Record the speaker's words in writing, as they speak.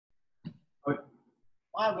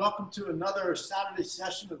Hi, welcome to another Saturday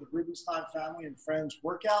session of the Rubenstein Family and Friends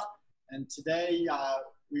Workout. And today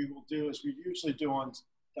we will do, as we usually do on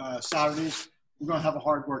Saturdays, we're going to have a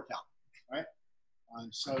hard workout, right?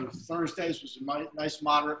 So Thursdays was a nice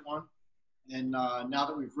moderate one. And now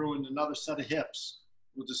that we've ruined another set of hips,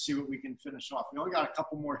 we'll just see what we can finish off. We only got a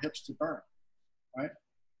couple more hips to burn, right?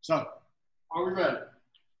 So, are we ready?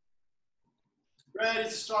 Ready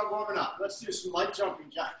to start warming up. Let's do some light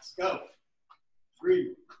jumping jacks. Go.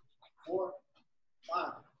 3, 4,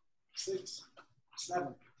 5, 6,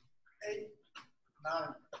 7, 8,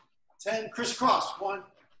 9, 10. Crisscross. 1,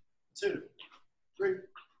 2, 3,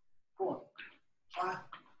 4, 5,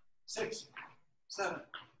 6, 7,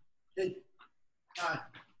 8, 9.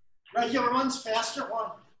 Regular ones faster.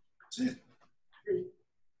 1, 2, 3,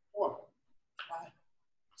 4, 5,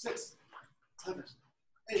 6, 7,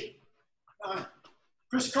 8, 9.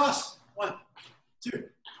 Crisscross. 1, 2,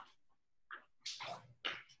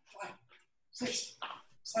 6,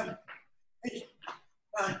 7, 8,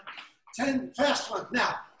 9, 10. Fast one.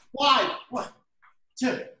 Now, wide. 1,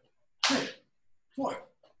 2, 3, 4,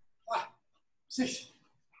 5, 6,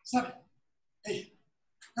 7, 8,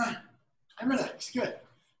 9. And relax. Good.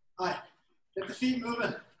 All right. Get the feet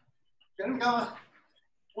moving. Get them going.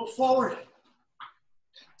 Move forward.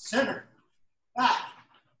 Center. Back.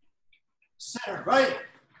 Center. Right.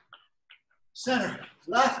 Center.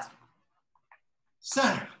 Left.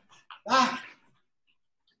 Center. Back.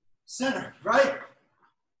 Center, right,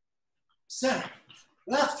 center,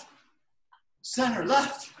 left, center,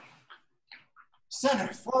 left, center,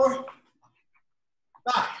 forward,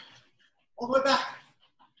 back, all the way back,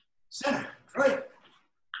 center, right,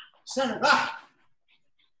 center, back,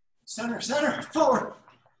 center, center, forward,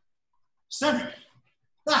 center,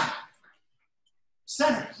 back,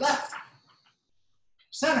 center, left,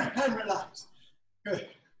 center, and relax. Good.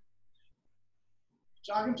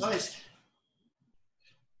 Jog in place.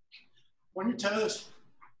 On your toes.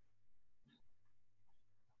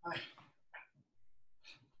 All right.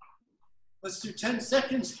 Let's do 10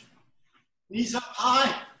 seconds. Knees up high.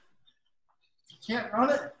 If you can't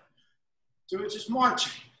run it, do it just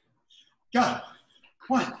marching. Go.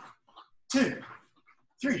 1, 2,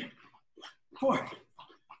 3, 4,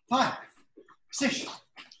 5, 6,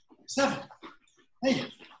 7,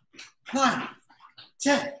 8, 9,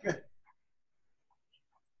 10. Good.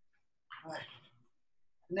 All right.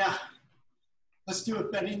 Now, let's do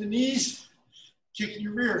it. Bending the knees, kicking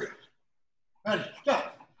your rear. Ready, go.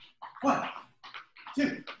 1,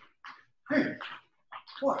 2, 3,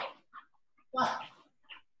 4, 5,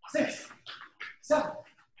 6, 7,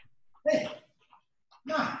 8,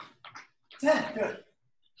 9, 10. Good.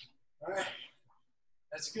 All right.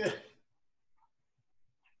 That's good.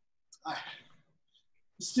 All right.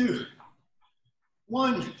 Let's do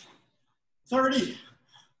 130,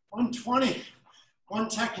 120,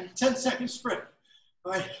 10 second sprint.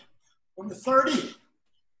 All right, from the 30,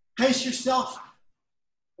 pace yourself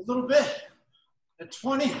a little bit. At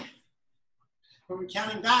 20, when we're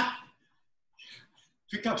counting back,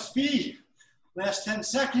 pick up speed. Last 10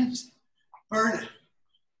 seconds, burn it.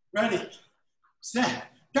 Ready, set,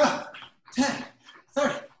 go. 10,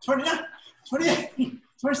 30, 29, 28,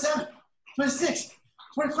 27, 26,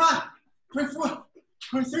 25, 24,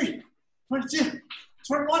 23, 22,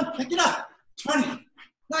 21, pick it up. 20,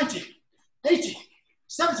 19, 18,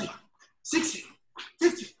 17, 16,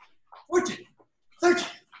 15, 14, 13,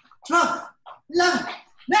 12, 11.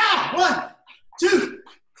 Now, 1, 2,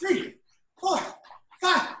 3, 4,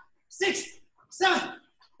 5, 6, 7,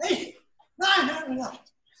 8, 9.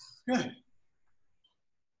 Good.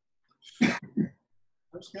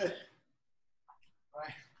 That's good. All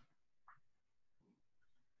right.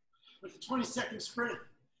 With the 20-second sprint,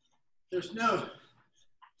 there's no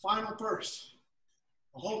final burst.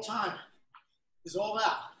 The whole time is all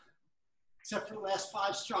out, except for the last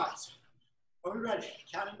 5 strides. Are we ready?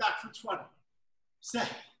 Counting back from 20. Set,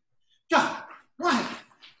 go. 1,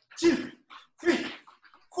 2, 3,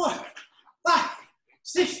 4, 5,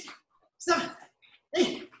 6, 7,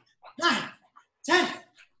 8, 9, 10,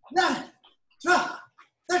 11, 12,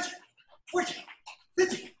 13, 14,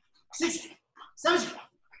 15, 16, 17,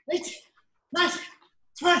 18, 19,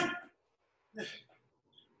 20.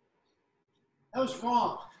 That was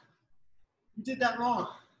wrong. You did that wrong.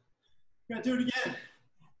 We're gonna do it again.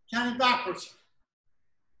 Counting backwards.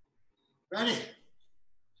 Ready?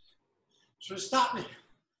 Should have stopped me.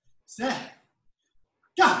 Set.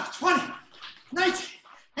 Go. 20, 19,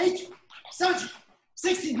 18, 17,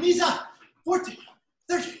 16, knees up. 14,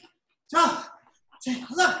 13, 12, 10,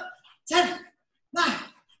 11, 10, 9,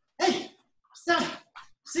 8, 7,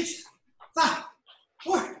 6, 5,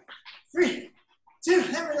 4, 3, 2,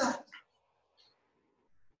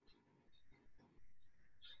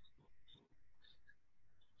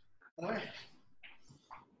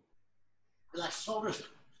 shoulders.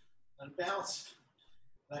 Let it bounce.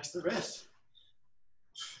 Relax the wrist.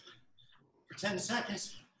 For 10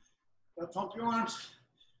 seconds, gotta pump your arms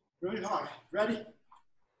really hard. Ready,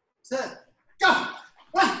 set, go.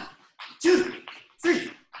 1, 2,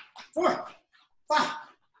 3, 4, 5,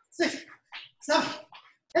 6, 7,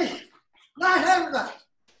 8, 9, everybody.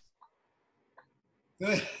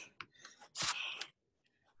 Good.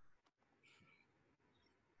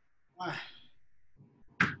 All right.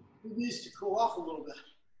 Move these to cool off a little bit.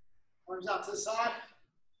 Arms out to the side.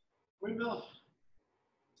 Windmill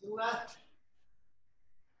to the left.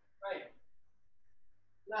 Right.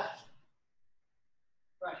 Left.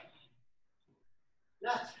 Right.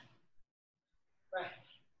 Left. Right.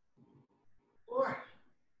 4,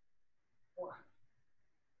 4,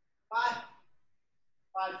 5.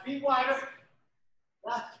 5 feet wider.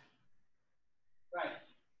 Left. Right.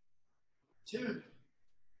 2,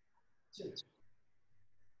 2.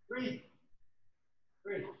 3,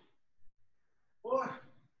 3, 4,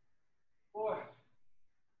 4,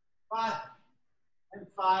 5, and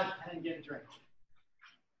 5, and get a drink.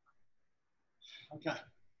 Okay.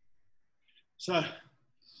 So,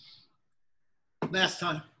 last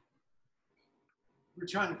time, we were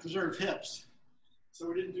trying to preserve hips, so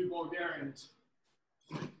we didn't do Bulgarians.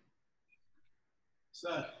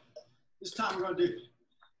 So, this time we're going to do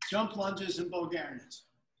jump lunges and Bulgarians.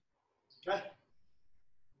 Okay?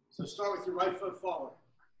 So start with your right foot forward.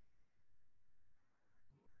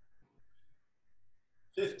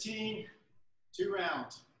 15, 2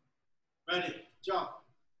 rounds. Ready, jump.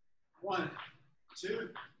 1, 2,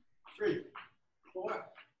 3, 4,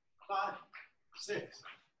 5, 6,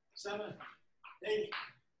 7, 8,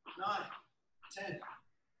 9, 10,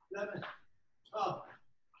 11, 12,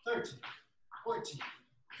 13, 14,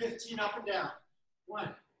 15, up and down.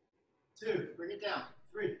 1, 2, bring it down.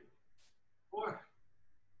 3, 4,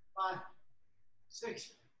 5,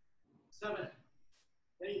 6, 7,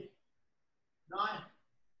 8, 9,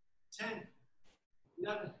 10,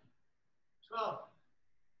 11, 12,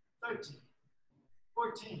 13,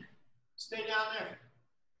 14. Stay down there.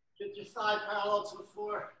 Get your thigh parallel to the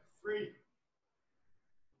floor. 3,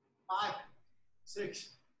 5, 6,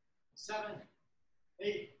 7,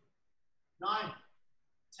 8, 9,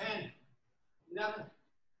 10, 11,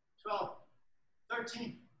 12,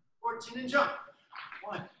 13, 14, and jump.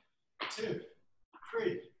 1, 2,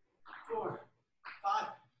 3, 4, 5,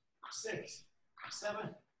 6,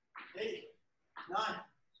 7, 8, 9,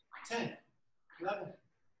 10, 11,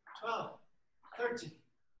 12, 13,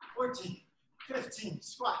 14, 15.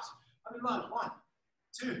 Squats. Up and lunge. 1,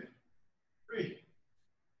 2, 3,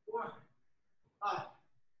 4, 5,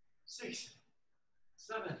 6,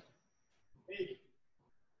 7, 8,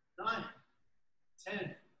 9,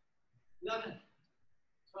 10, 11,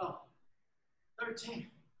 12, 13,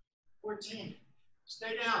 14.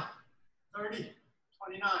 Stay down. 30,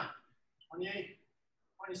 29, 28,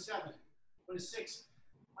 27, 26,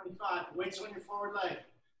 25. Weights on your forward leg.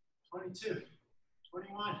 22,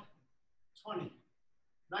 21, 20,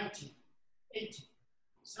 19, 18,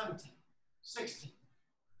 17, 16,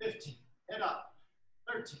 15. Head up.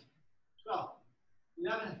 13, 12,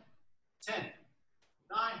 11, 10,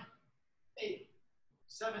 9, 8,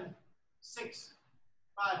 7, 6,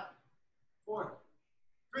 5, 4,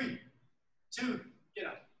 3, 2, get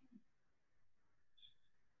up.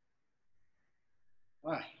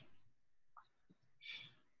 All right.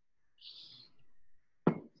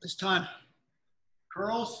 This time,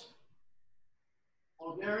 curls,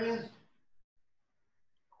 Bulgarian.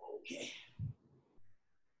 Okay.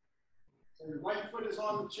 So your right foot is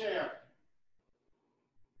on the chair.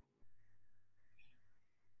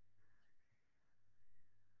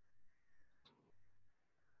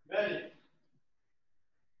 Ready.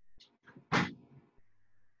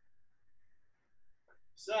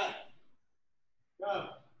 Set. Go.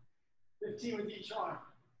 15 with each arm.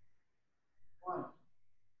 1,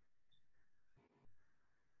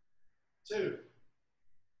 2,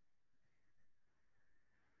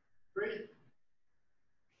 3,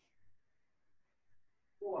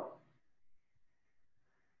 4,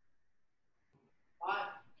 5,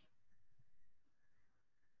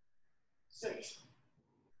 6,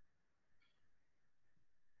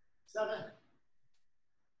 7,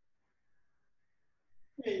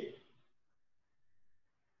 8,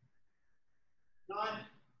 9,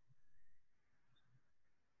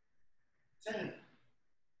 10.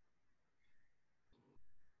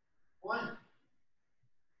 1,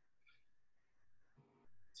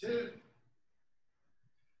 2,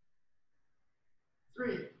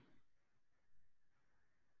 3,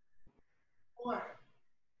 4,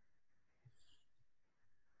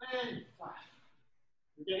 and 5.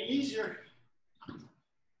 We're getting easier.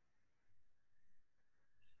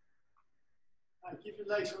 right, give your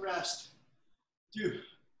legs a rest. Do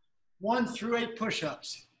 1 through 8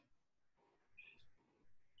 push-ups.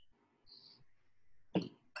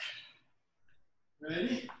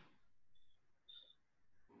 Ready?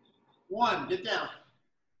 1, get down.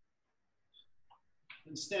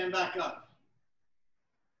 And stand back up.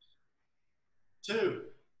 2,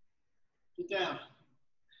 get down.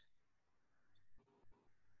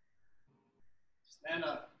 Stand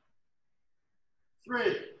up. 3.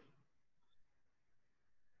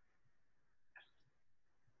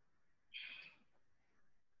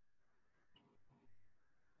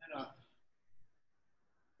 Stand up.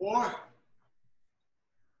 4.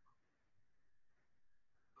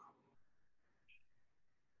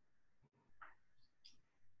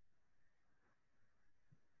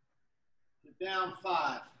 Get down.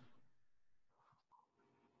 5.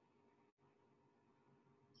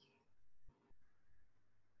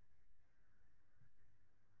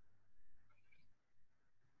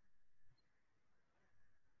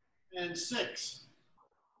 And 6.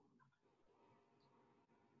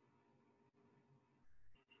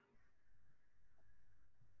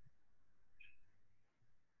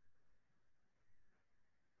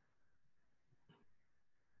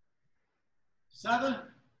 Seven.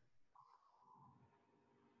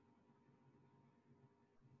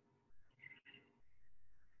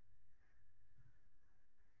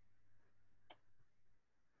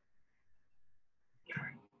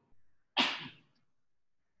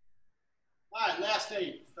 All right, last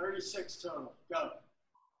 8, 36 total. Go.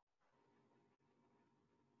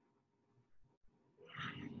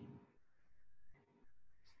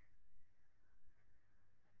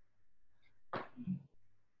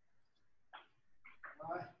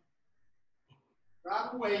 All right.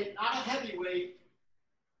 Grab a weight, not a heavy weight.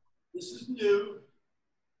 This is new.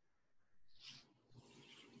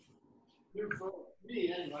 New for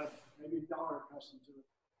me anyway. Maybe y'all are accustomed to it.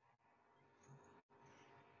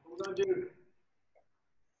 What we're going to do,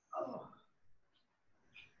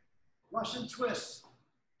 Russian twist.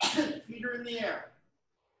 Feet are in the air.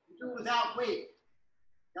 You do it without weight.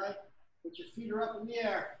 Okay? Put your feet are up in the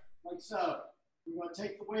air, like so. You're going to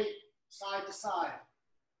take the weight side to side.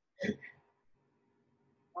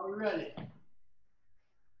 Are we ready?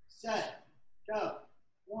 Set. Go.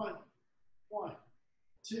 1, 1,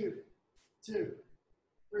 2, 2,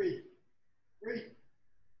 3, 3,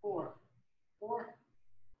 4, 4,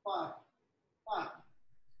 5, 5,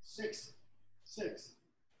 6, 6,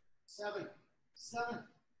 7, 7,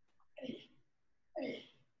 8, 8,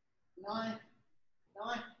 9,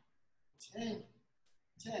 9, 10,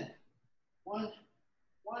 10, 1,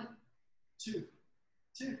 1, 2,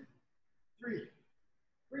 2, 3,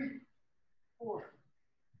 3, 4,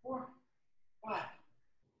 4, 5,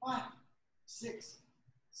 5, 6,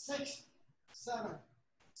 6, 7,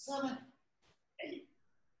 7, 8,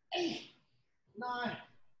 8, 9,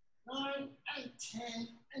 9, and 10,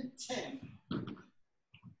 and 10.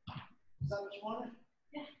 Is that what you wanted?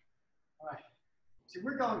 Yeah. All right. See,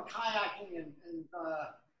 we're going kayaking and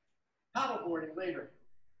paddleboarding later.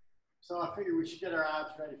 So I figured we should get our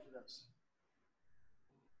abs ready for this.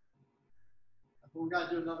 But we got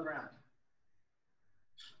to do another round.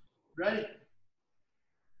 Ready?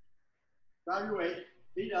 Grab your weight,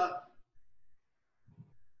 feet up.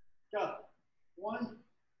 Go. 1,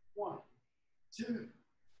 1, 2,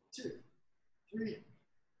 2, 3,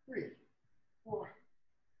 3, 4,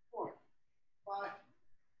 4, 5,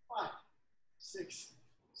 5, 6,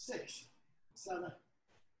 6, 7,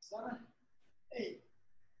 7, 8,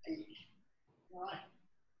 8, 9,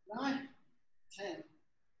 9, 10,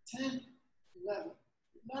 10, 11,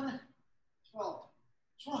 11, 12,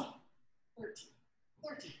 12, 13,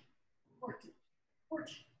 13, 14,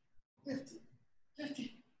 14, 15, 15,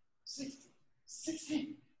 16,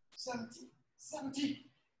 16, 17, 17,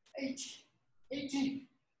 18, 18,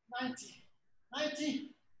 19, 19,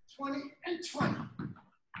 20, and 20. All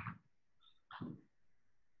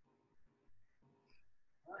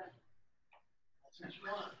right. That's what you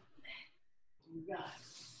want. You got it.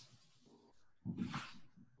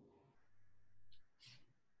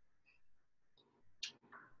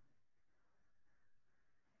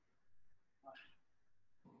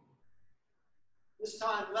 This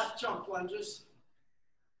time, left jump lunges.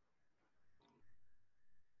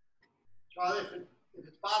 Charlie, if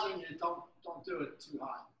it's bothering you, don't do it too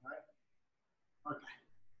high, right? Okay.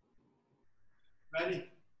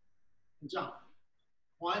 Ready? And jump.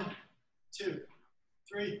 1, 2,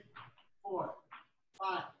 3, 4,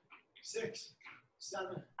 5, 6,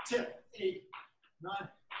 7, tip, 8, 9,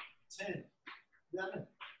 10, 11,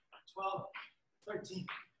 12, 13,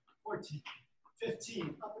 14,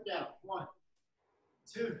 15, up and down. 1,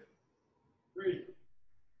 2, 3,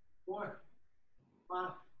 4, 5,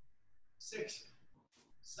 6,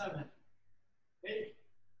 7, 8,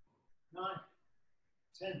 9,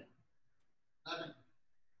 10, 11,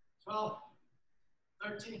 12,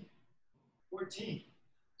 13, 14.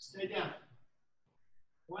 Stay down.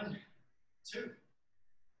 1, 2,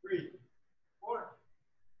 3, 4,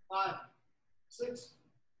 5, 6,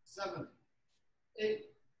 7, 8,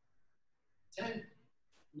 10,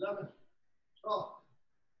 11, 12,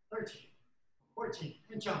 13, 14.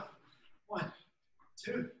 And jump. 1,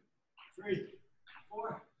 2, 3,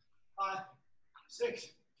 4, 5, 6,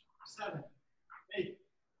 7, 8,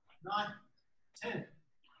 9, 10,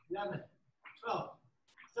 11, 12,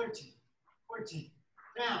 13, 14.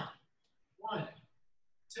 Down. 1,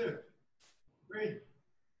 2, 3,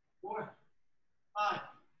 4, 5,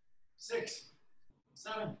 6,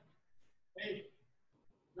 7, 8,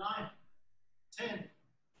 9, 10,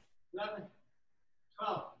 11,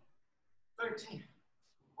 12, 13,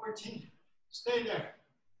 14. Stay there.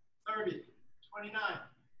 30, 29,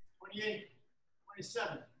 28,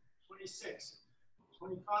 27, 26,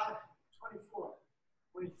 25, 24,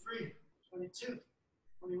 23, 22,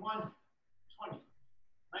 21, 20,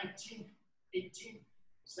 19, 18,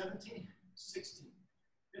 17, 16,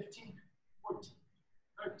 15, 14,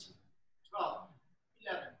 13, 12,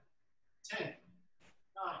 11, 10, 9,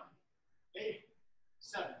 8,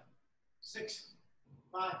 7, 6,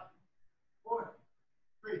 5, 4,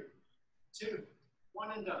 3, 2,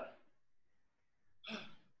 1, and done.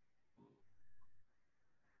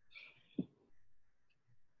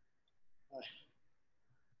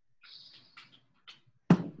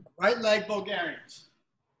 Right leg Bulgarians.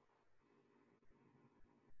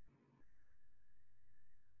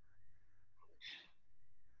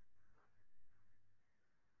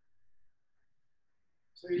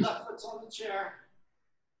 So your left foot's on the chair.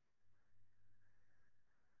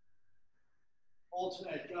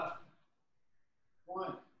 Alternate. Go.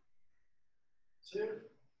 1, 2,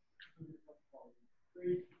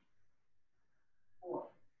 3, 4,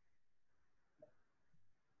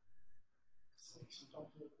 6,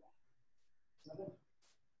 7,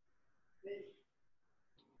 8,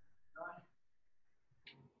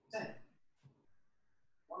 9, 10.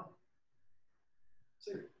 1,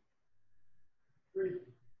 2, 3,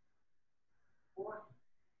 4,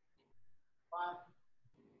 5,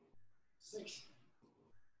 6,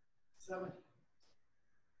 7,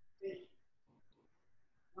 8,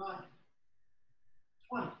 9,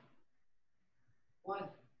 20. 1,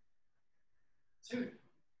 2,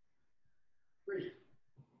 3,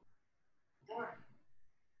 4,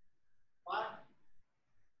 5,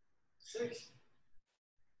 6,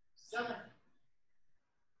 7,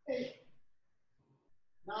 8,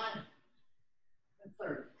 9, and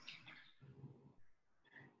 30.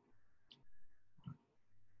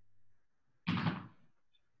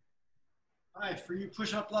 All right, for you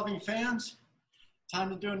push-up loving fans, time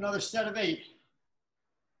to do another set of 8.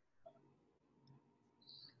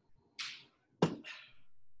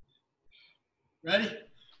 Ready?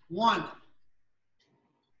 1.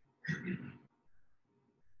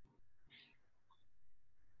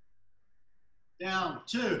 Down.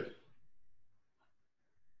 2.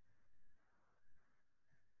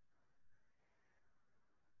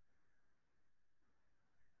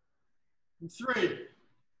 And 3.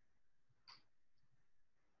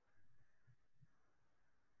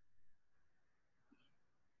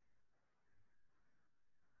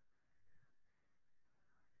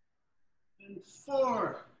 And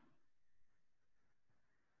 4.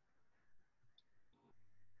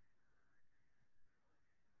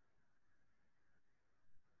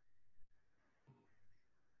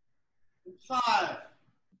 And 5.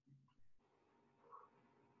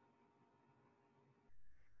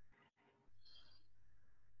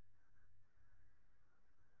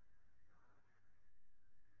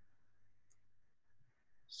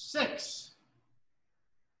 Six.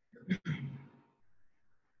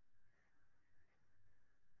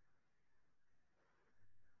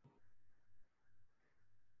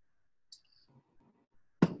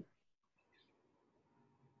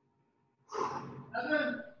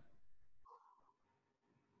 7.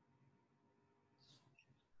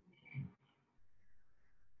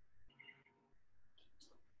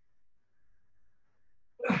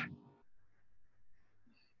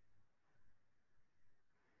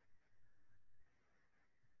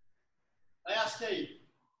 Last 8.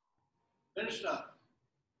 Finish it up.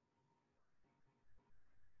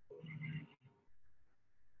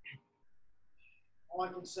 All I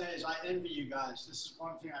can say is I envy you guys. This is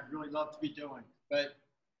one thing I'd really love to be doing, but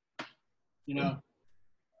you know,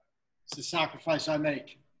 it's the sacrifice I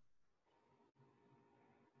make.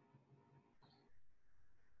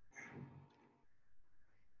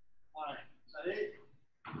 Ready?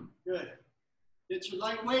 Good. Get your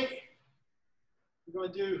light weight. We're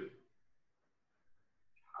going to do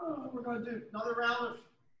another round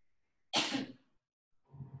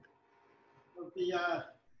of the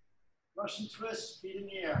Russian twist, feet in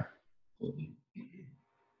the air.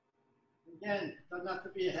 Again, doesn't have to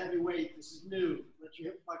be a heavy weight. This is new. Let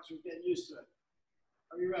your hip flexors get used to it.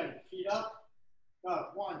 Are you ready? Feet up.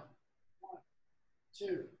 Go. 1,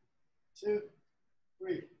 2, 2,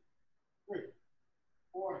 3,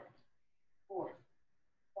 4,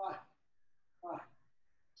 5,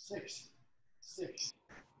 6, 7,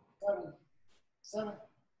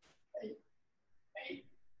 8,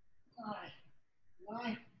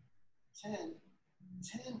 9, 10,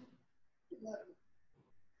 11,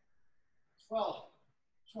 12,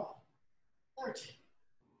 13,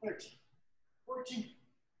 14,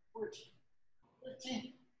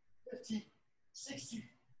 15, 16,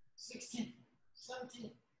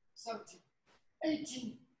 17,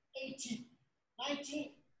 18,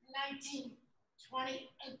 19, 20,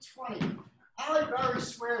 and 20. Halle Berry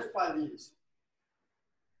swears by these.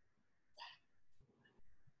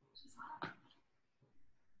 She's hot.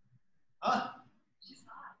 Huh? She's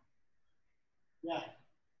hot. Yeah.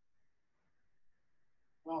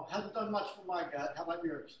 Well, hasn't done much for my gut. How about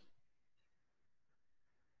yours?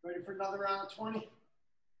 Ready for another round of 20?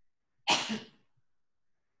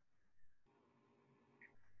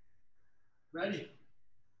 Ready?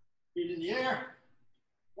 Feet in the air.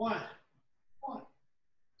 1,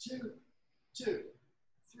 2, 3,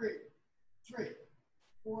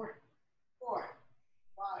 4,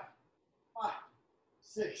 5,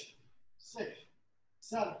 6,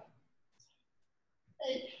 7,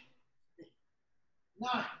 8,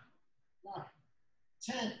 9,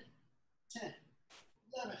 10,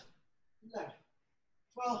 11,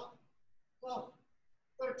 12,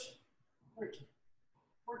 13, 14,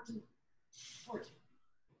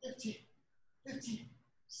 15,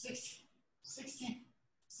 16,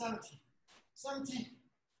 17,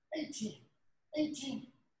 18, 19,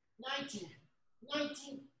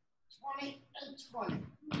 20, and 20.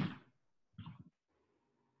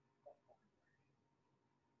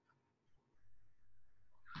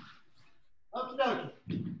 Okie dokie.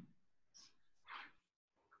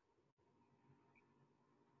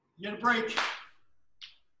 Get a break.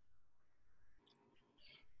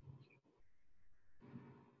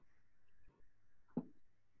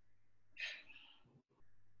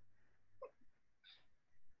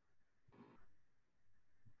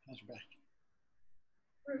 How's your back?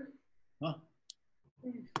 Huh?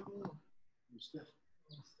 You stiff?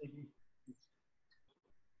 Sticky.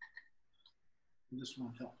 And this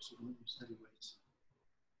one helps. So don't use heavy weights.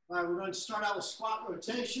 All right, we're going to start out with squat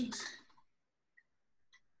rotations.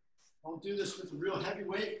 Don't do this with a real heavy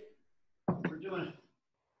weight. We're doing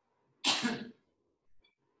a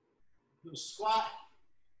squat,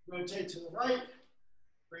 rotate to the right,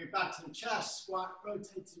 bring it back to the chest, squat,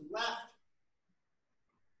 rotate to the left.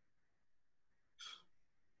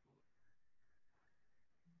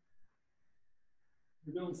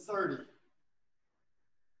 We're doing 30.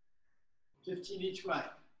 15 each way.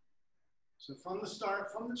 So from the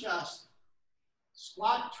start, from the chest,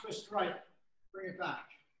 squat, twist right, bring it back.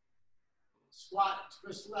 Squat,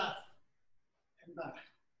 twist left, and back.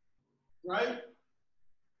 Right,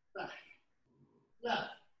 back, left,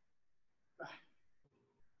 back.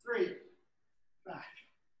 3, back.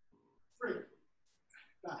 3,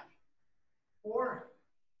 back. 4,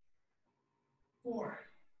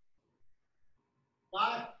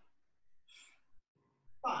 5,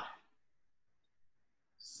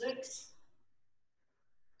 6,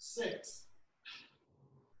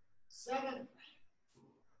 7,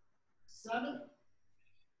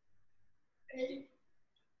 8,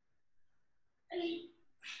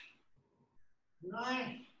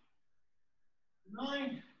 9,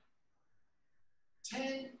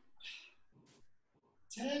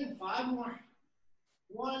 10, 5 more.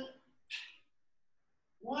 1,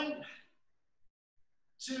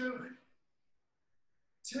 2,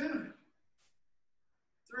 3,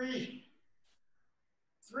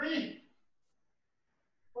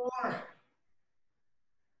 4,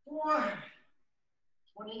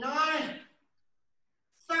 29,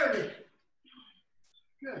 30.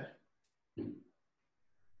 Good.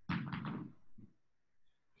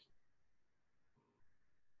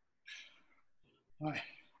 All right.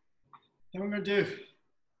 Then we're going to do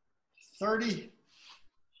 30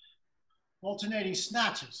 alternating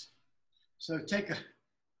snatches. So take a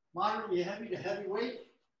moderately heavy to heavy weight.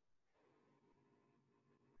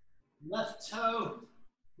 Left toe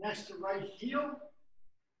next to right heel.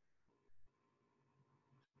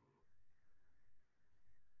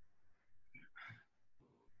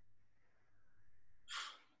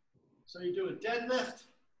 So you do a deadlift,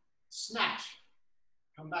 snatch.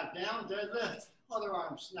 Come back down, deadlift, other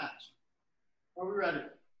arm, snatch. Are we ready?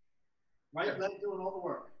 Right leg doing all the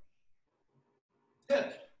work.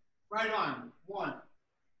 Tip, right arm, 1.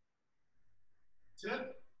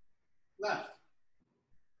 Tip, left.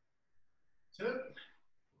 Tip,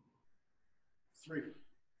 3.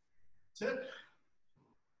 Tip,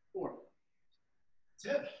 4.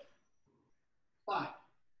 Tip, 5.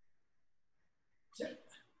 Tip,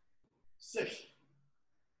 6.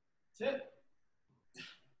 Tip,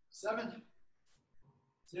 7.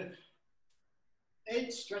 Tip,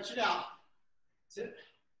 8. Stretch it out. Tip,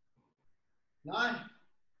 9.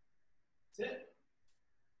 Tip,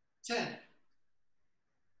 10.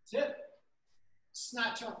 Tip,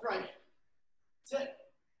 snatch upright. Tip,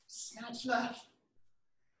 snatch left.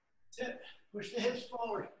 Tip, push the hips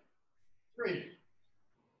forward. 3.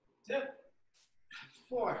 Tip,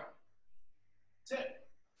 4. Tip,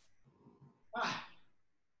 5.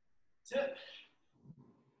 Tip,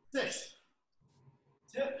 6.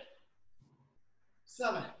 Tip,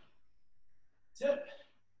 7. Tip,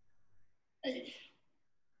 8.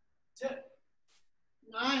 Tip,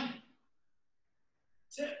 9.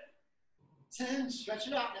 Tip, 10. Stretch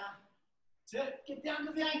it out now. Tip, get down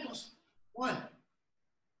to the ankles. 1.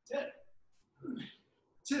 Tip,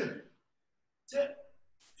 2. Tip,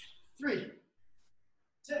 3.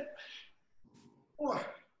 Tip, 4.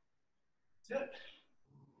 Tip,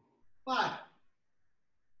 5.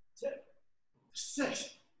 Tip, 6.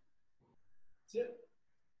 Tip,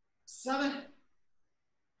 7.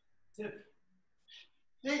 Tip,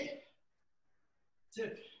 8.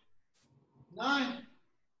 Tip, 9.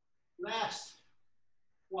 Last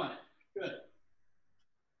 1. Good.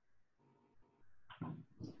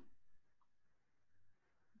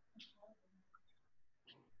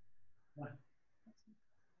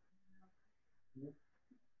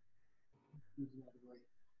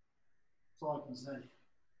 That's all I can say.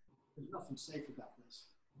 There's nothing safe about this.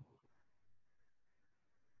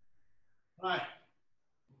 All right.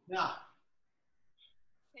 Now.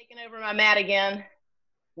 Taking over my mat again.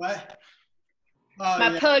 What?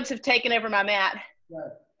 My pugs have taken over my mat.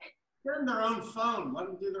 Right. Get them their own phone. Let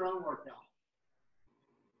them do their own workout.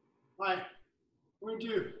 All right. We're going to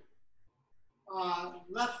do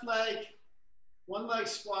left leg, one leg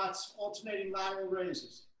squats, alternating lateral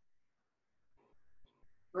raises.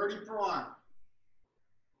 30 per arm.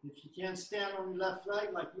 If you can't stand on your left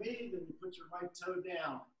leg like me, then you put your right toe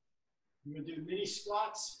down. You're going to do mini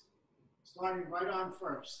squats, starting right arm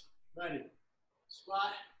first. Ready?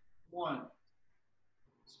 Squat, 1.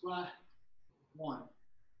 Squat, 1.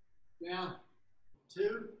 Down,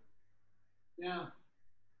 2. Down,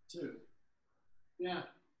 2. Down,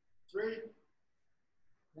 3.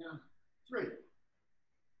 Down, 3.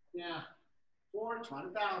 Down, 4. Try to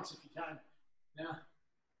balance if you can. Down,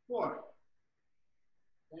 4.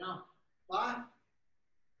 Down, 5.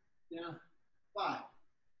 Down, 5.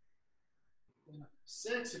 Down,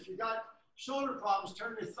 6. If you got shoulder problems,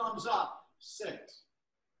 turn your thumbs up. 6.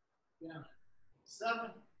 Down,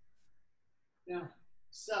 7. Down,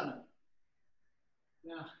 7.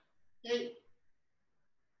 Down, 8.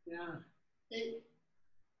 Down, 8.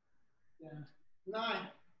 Down, 9.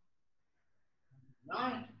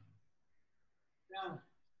 9. Down,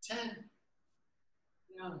 10.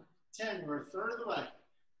 Down, 10. We're a third of the way.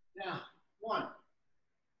 Down, 1.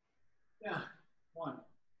 Down, 1.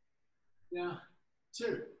 Down,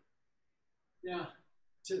 2. Down,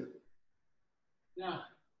 2. Down,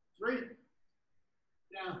 3.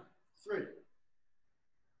 Down, 3.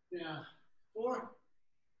 Down, 4.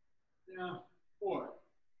 Down, 4.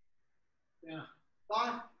 Down,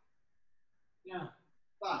 5. Down,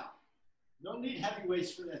 5. Don't need heavy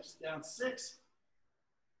weights for this. Down, 6.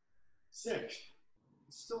 6.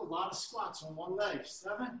 Still a lot of squats on one leg.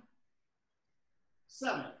 7.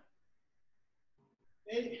 7.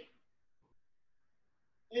 8.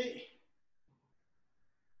 8.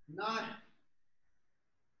 9.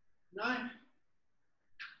 9.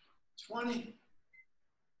 20.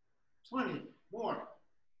 20. More.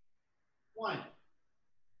 1.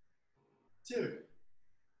 2.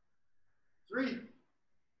 3.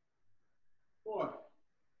 4.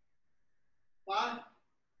 5.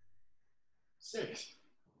 6.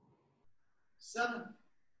 7.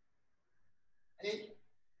 8.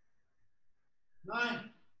 9.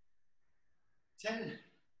 10.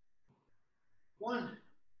 1.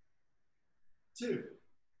 2.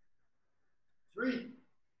 3.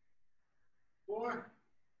 4.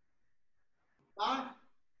 5.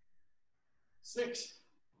 6.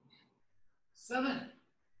 7.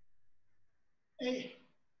 8.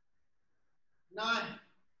 9.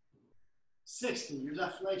 60. Your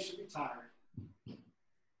left leg should be tired.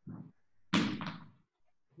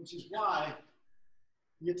 Which is why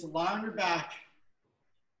you get to lie on your back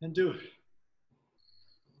and do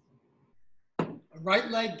a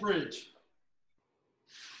right leg bridge.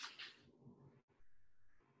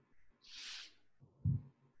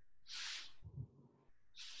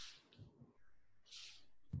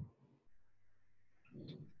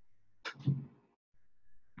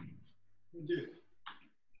 We do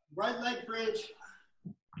right leg bridge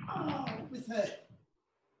with a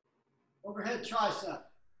overhead tricep,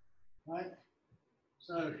 right?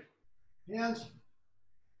 So hands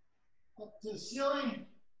up to the ceiling,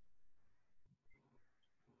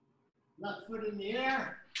 left foot in the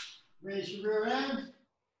air, raise your rear end,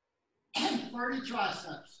 and 30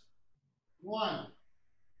 triceps. 1,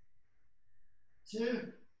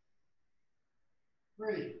 2,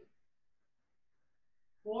 3,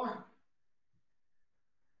 4,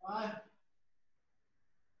 5,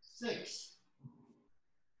 6,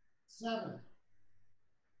 7,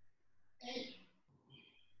 8,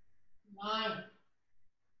 9,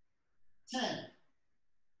 10.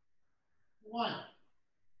 1,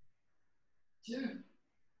 2,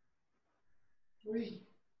 3,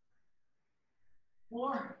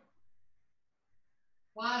 4,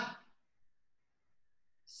 5,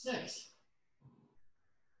 6,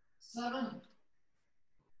 7,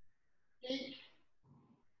 8,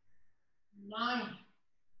 9,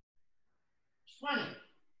 20.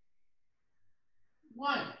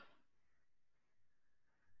 1,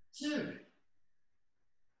 2,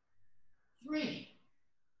 3,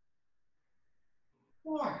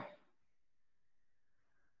 4,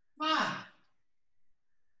 5,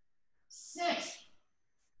 6,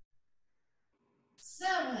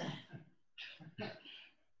 7,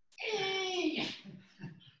 8.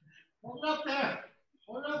 Hold it up there.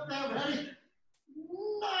 Hold it up there. Ready?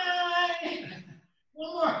 9.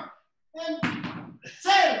 One more. And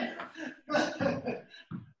 10.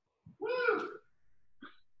 Woo!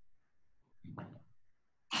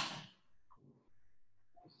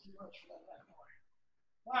 That's too much for that left arm.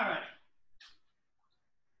 All right.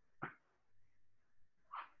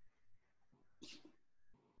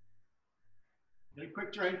 Get a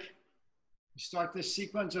quick drink. We start this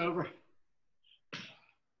sequence over.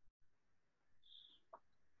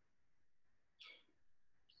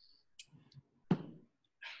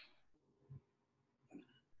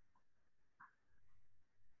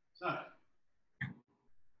 So,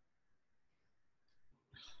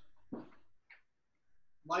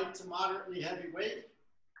 light to moderately heavy weight,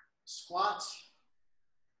 squats,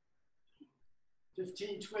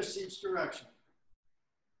 15 twists each direction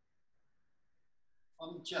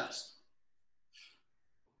on the chest.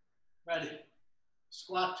 Ready?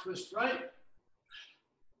 Squat, twist right,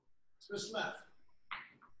 twist left.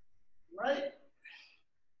 Right,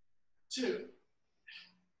 2,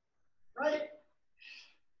 right,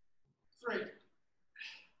 3,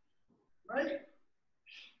 right,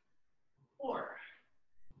 4,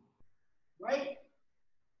 right,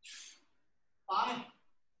 5,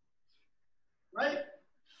 right,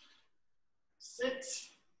 6,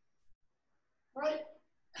 right,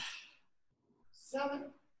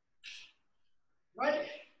 7, right,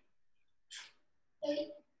 8,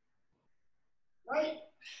 right,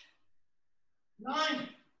 9,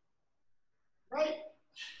 right,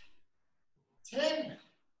 10,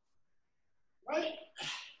 right,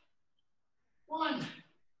 1,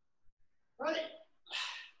 right,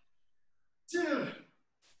 2,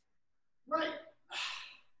 right,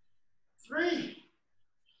 3,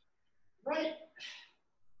 right,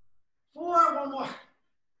 4, one more,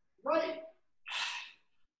 right,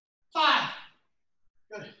 5.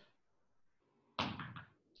 Good.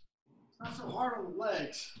 It's not so hard on the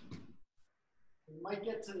legs. You might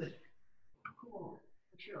get to the core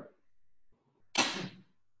for sure.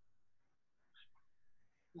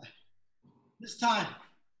 This time,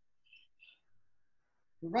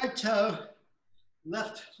 the right toe,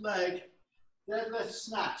 left leg, deadlift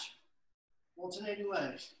snatch, alternating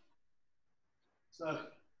legs. So,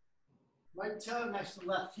 right toe next to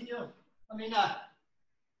left heel.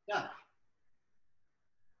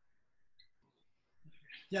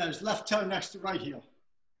 Yeah, there's left toe next to right heel.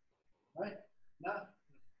 Right? No?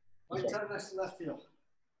 Right toe next to left heel.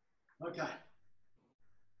 Okay.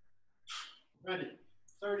 Ready?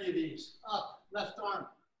 30 of these. Up, left arm.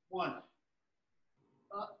 1.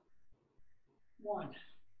 Up. 1.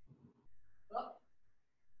 Up.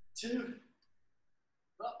 2.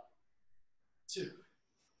 Up. 2.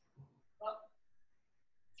 Up.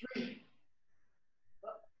 3.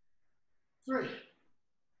 Up. 3.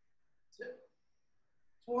 2.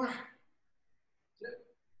 4. 2.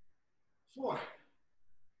 4,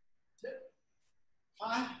 2,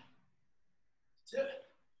 5, 2,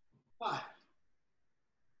 5,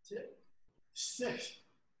 2, 6,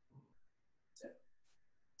 2,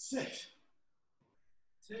 6,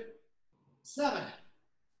 2, 7,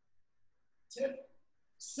 2,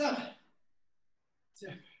 7, 2,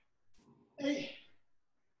 8,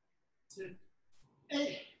 2,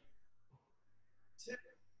 8, 2,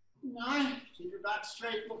 9. Keep your back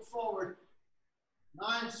straight, look forward.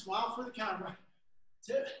 9, smile for the camera.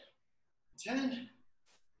 2, 10,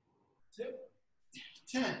 2,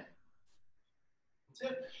 10, 2,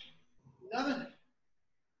 11,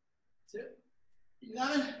 2,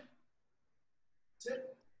 11, 2,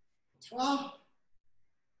 12,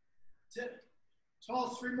 2,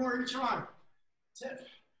 12, 3 more each arm. 2,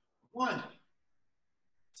 1,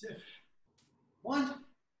 2, 1,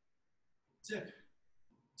 2,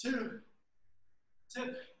 2,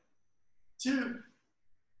 2, 2,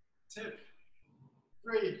 2,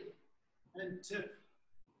 3, and 2,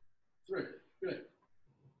 3. Good.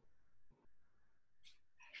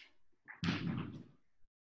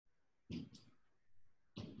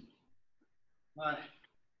 All right.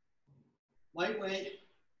 Lightweight,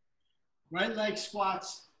 right leg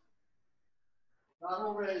squats,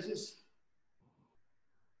 lateral raises,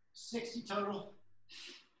 60 total.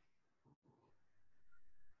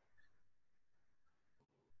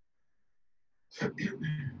 You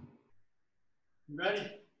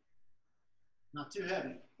ready? Not too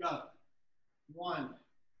heavy. Go. 1,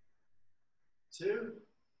 2,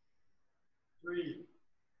 3,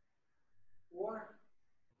 4,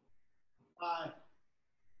 5,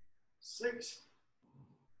 6,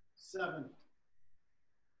 7,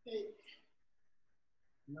 8,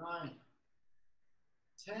 9,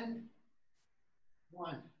 10,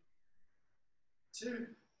 1, 2,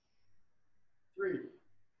 3,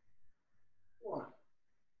 4,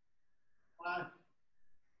 5,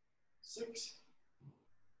 6,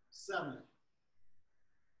 7,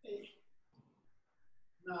 8,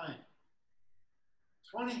 9,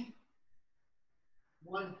 20,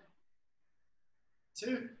 1,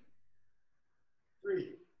 2,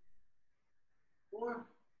 3, 4,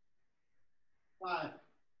 5,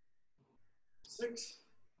 6,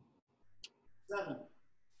 7,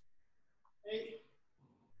 8,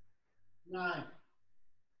 9,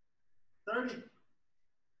 30,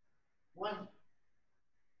 1,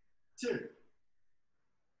 2,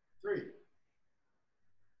 3,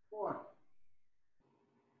 4,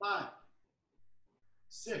 5,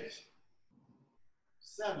 6,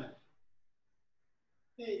 7,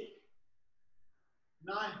 8,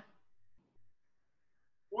 9,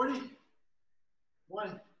 40,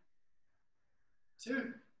 1,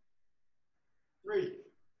 2, 3,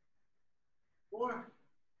 4,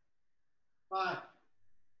 5,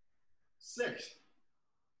 6,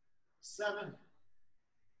 7,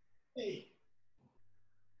 8,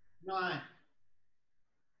 9,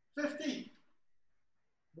 50,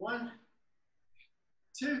 1,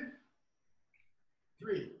 2,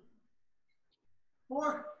 3,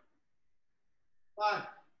 4, 5,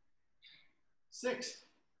 6,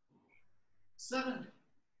 7,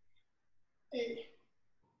 8,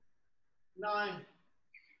 9,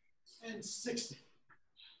 and 60.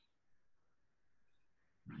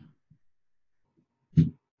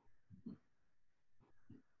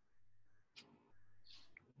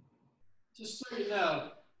 Just so you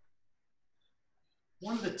know,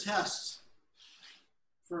 one of the tests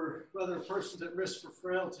for whether a person's at risk for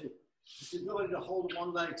frailty is the ability to hold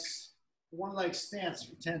one leg stance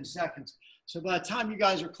for 10 seconds. So by the time you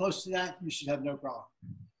guys are close to that, you should have no problem.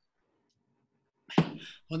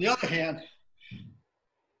 On the other hand,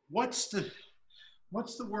 what's the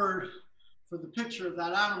word for the picture of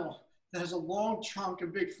that animal that has a long trunk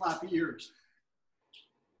and big flappy ears?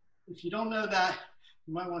 If you don't know that,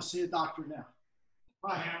 you might want to see a doctor now. All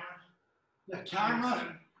right. Yeah,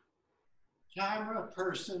 camera,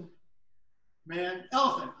 person, man,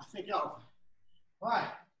 elephant. I think elephant. All right.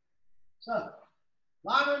 So,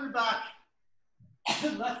 lie on your back,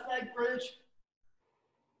 left leg bridge.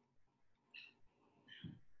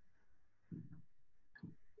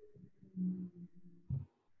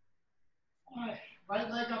 All right, right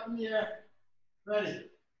leg up in the air. Ready.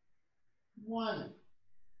 1,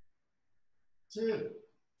 2,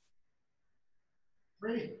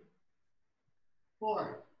 3,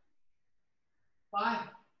 4, 5,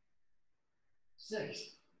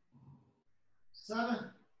 6,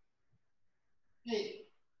 7, 8,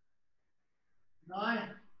 9,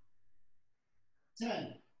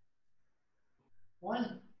 10.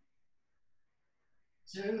 1,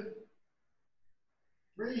 2,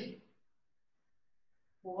 3,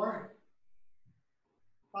 4,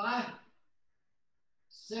 5,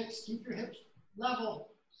 6, keep your hips level.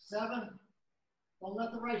 7, don't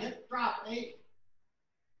let the right hip drop. 8,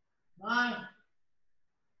 9,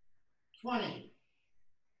 20.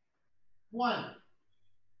 1,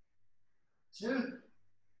 2,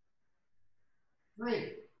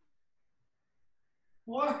 3,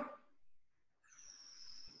 4,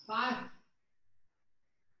 5,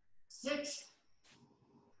 6,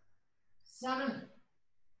 7,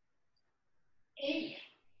 8,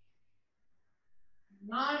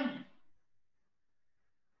 9,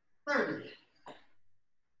 30.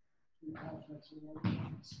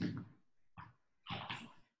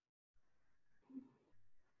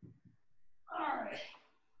 All right.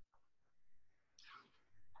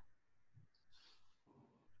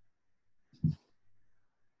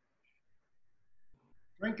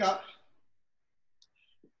 Drink up.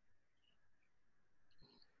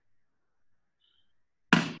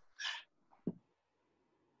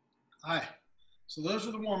 All right, so those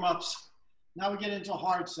are the warm-ups. Now we get into a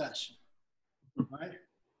hard session, all right?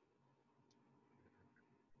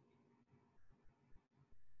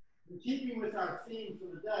 In keeping with our theme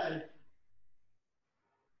for the day,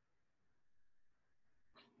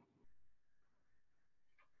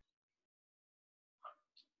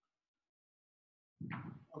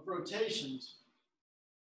 of rotations,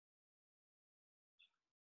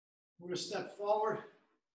 we're going to step forward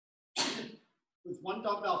with one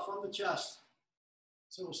dumbbell from the chest.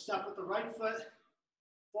 So we'll step with the right foot,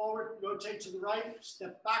 forward, rotate to the right,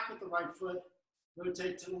 step back with the right foot,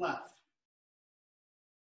 rotate to the left.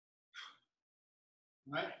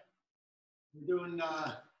 All right? We're doing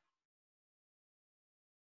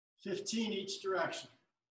 15 each direction.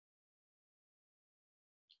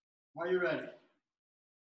 Are you ready?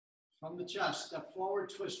 From the chest, step forward,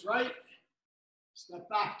 twist right, step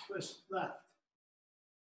back, twist left.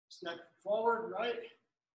 Step forward, right,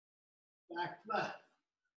 back, left.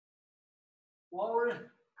 Forward,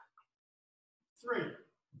 3.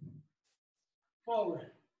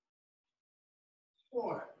 Forward,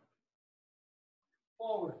 4.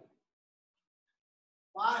 Forward,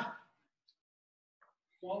 5.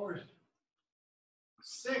 Forward,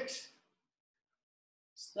 6.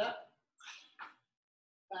 Step,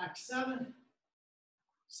 back 7.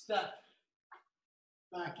 Step,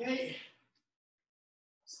 back 8.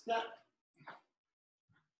 Step,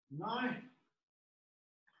 9.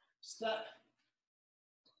 Step,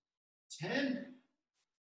 10.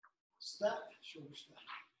 Step, shoulder step.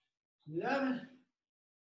 11.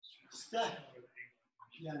 Step.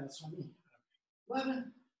 Yeah, that's what I mean.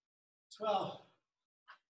 11, 12,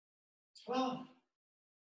 12,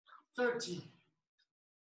 13,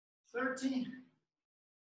 13,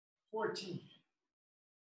 14,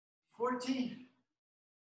 14,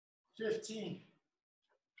 15,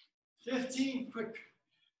 15, quick,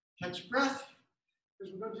 catch your breath,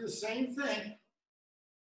 because we're going to do the same thing,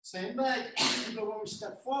 same leg, but when we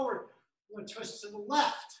step forward, we're going to twist to the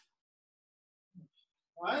left,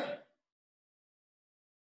 all right?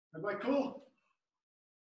 Everybody cool?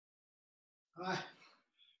 All right,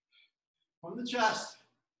 from the chest,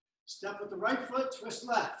 step with the right foot, twist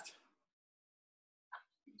left.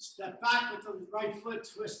 Step back with the right foot,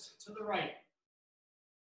 twist to the right.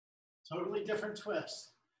 Totally different twist.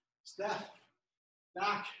 Step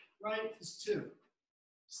back, right is 2.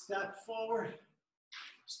 Step forward,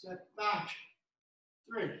 step back,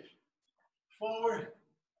 3. Forward,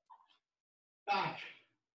 back,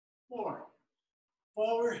 4.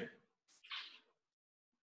 Forward,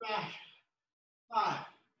 back, 5.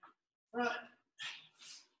 Front,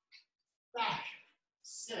 back,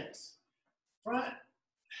 6. Front,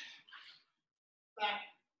 back,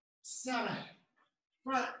 7.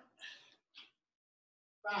 Front,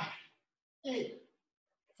 back, 8.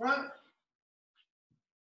 Front,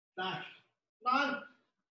 back, 9.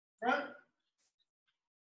 Front,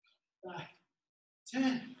 back,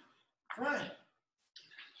 10. Front,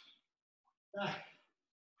 back,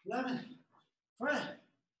 11. Front,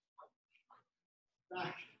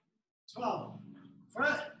 back, 12.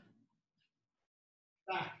 Front,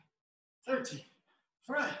 back, 13.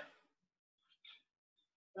 Front,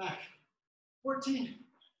 back, 14.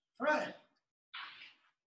 Front,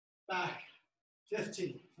 back,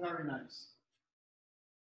 15. Very nice.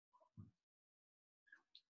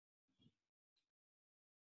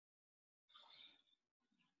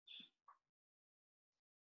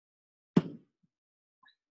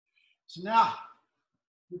 So now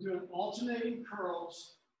we're doing alternating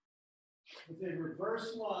curls with a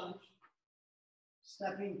reverse lunge,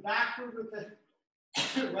 stepping backward with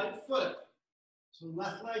the right foot. So the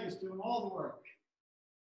left leg is doing all the work.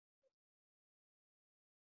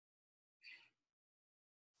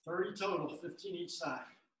 30 total, 15 each side.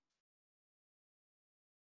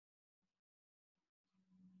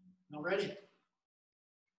 Now ready?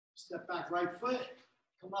 Step back right foot,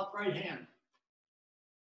 come up right hand.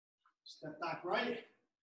 Step back right,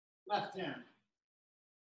 left hand.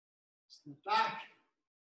 Step back,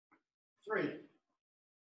 3.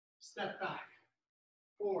 Step back,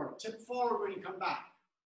 4. Tip forward when you come back.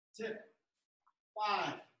 Tip,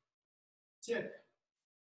 5. Tip,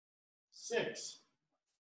 6.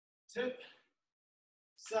 Tip,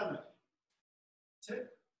 7.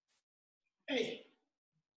 Tip, 8.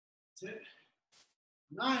 Tip,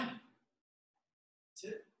 9.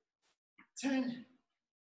 Tip, 10.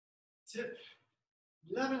 Tip,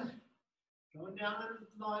 11. Going down under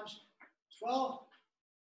the lunge. 12.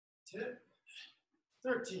 Tip,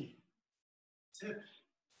 13. Tip,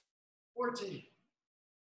 14.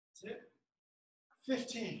 Tip,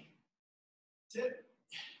 15. Tip,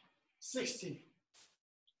 16.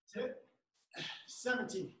 Tip,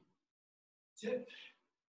 17. Tip,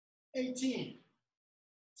 18.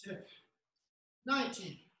 Tip,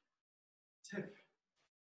 19. Tip,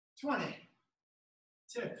 20.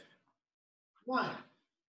 Tip, 1.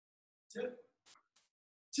 Tip,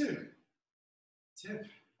 2. Tip,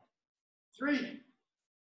 3.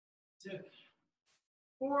 Tip,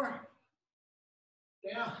 4.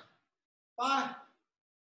 Down. 5.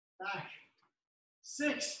 Back.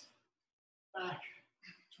 6. Back.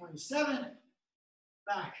 27.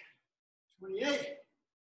 Back. 28.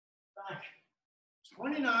 Back.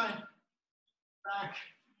 29. Back.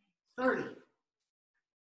 30.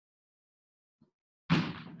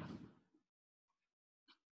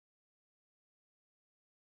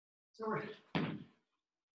 So we're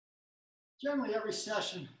generally every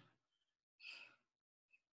session,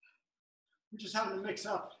 we're just having to mix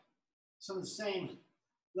up some of the same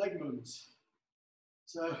leg movements.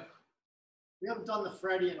 So we haven't done the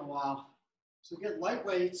Freddy in a while. So get light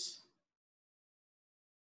weights.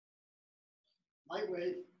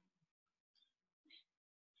 Lightweight.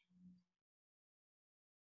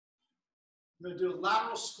 I'm going to do a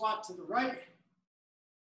lateral squat to the right.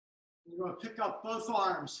 You're going to pick up both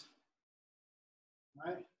arms,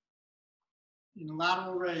 right? In a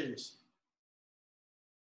lateral raise.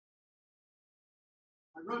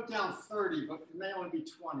 I wrote down 30, but it may only be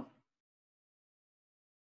 20.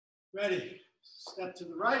 Ready? Step to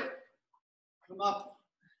the right. Come up.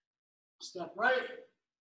 Step right.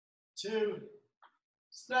 2.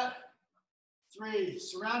 Step. 3.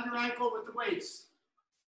 Surround your ankle with the weights.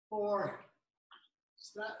 4.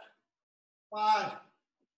 Step. 5.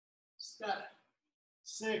 Step.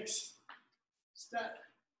 6. Step.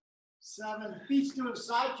 7. Feet's doing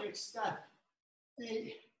side kicks. Step.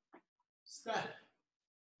 8. Step.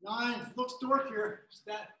 9. Looks dorkier.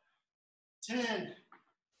 Step. 10.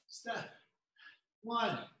 Step.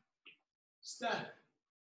 1. Step.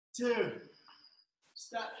 2.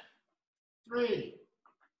 Step. 3.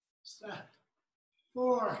 Step.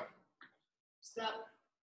 4. Step.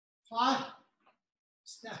 5.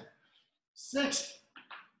 Step. 6.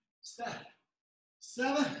 Step.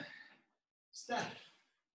 7. Step.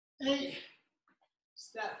 8.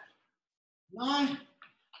 Step. 9.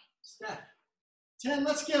 Step. 10.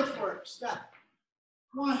 Let's go for it. Step.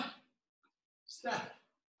 1. Step.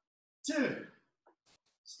 2.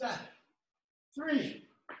 Step. 3.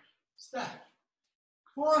 Step.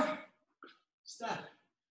 4. Step.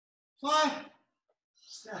 5.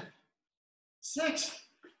 Step. 6.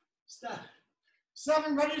 Step.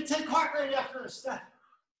 7. Ready to take heart rate after a step.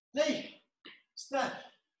 8. Step.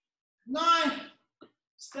 9.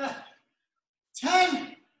 Step.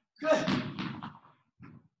 10. Good.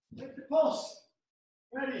 Take the pulse.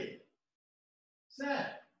 Ready.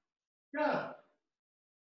 Set. Go.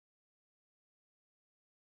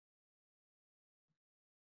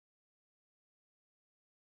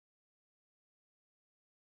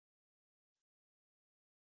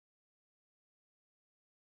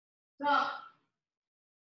 Stop.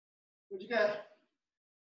 What'd you get?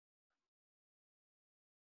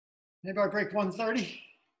 Anybody break 130?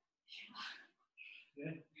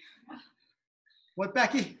 Yeah. What,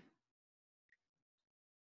 Becky?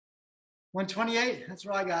 128? That's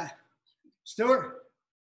what I got. Stuart?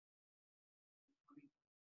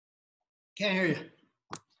 Can't hear you.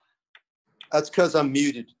 That's because I'm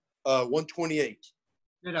muted. 128.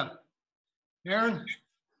 Get up. Aaron?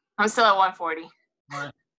 I'm still at 140. All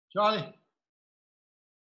right. Charlie?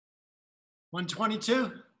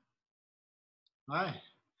 122? All right.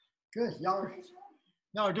 Good. Y'all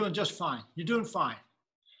are doing just fine. You're doing fine.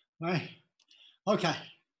 All right. Okay.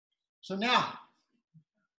 So now,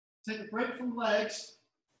 take a break from legs.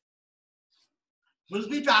 We'll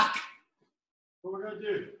be back. What we're going to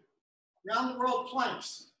do, round the world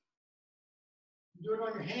planks. Do it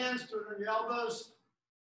on your hands, do it on your elbows.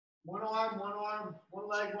 One arm, one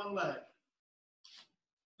leg, one leg.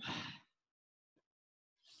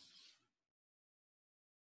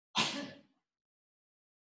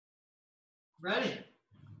 Ready?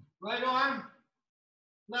 Right arm,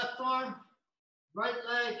 left arm, right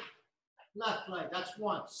leg, left leg. That's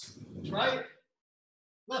once. Right,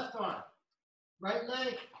 left arm, right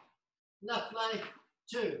leg, left leg,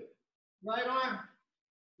 two. Right arm,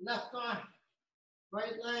 left arm,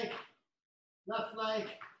 right leg, left leg,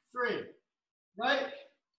 three. Right,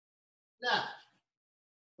 left,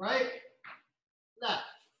 right, left,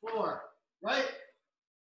 four. Right,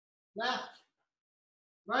 left,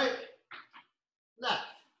 right, left,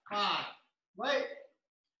 five. Right,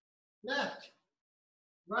 left,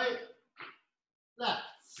 right, left,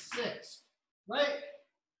 six. Right,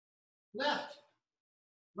 left,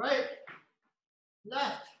 right,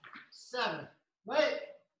 left, seven. Right,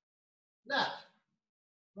 left,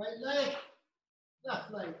 right leg,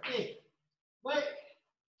 eight. Right,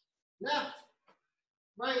 left,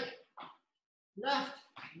 right, left,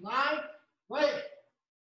 nine. Right,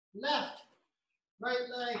 left, right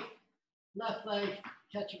leg,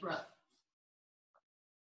 catch your breath.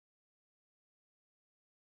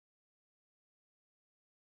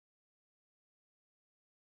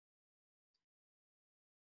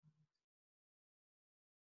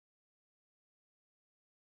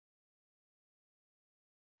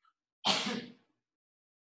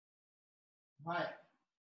 All right,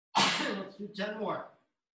 let's do 10 more.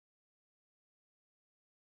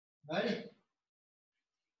 Ready?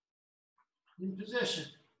 In position.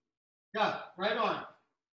 Go. Right arm,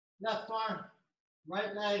 left arm,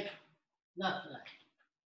 right leg, left leg.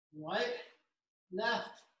 Right,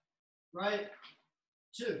 left, right,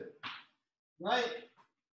 two. Right,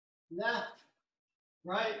 left,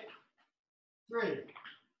 right, three.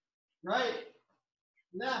 Right,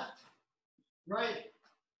 left, right,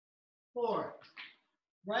 four.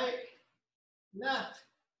 Right, left,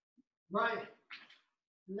 right,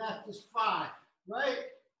 left is five. Right,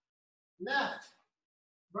 left,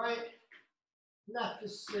 right, left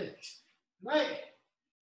is six. Right,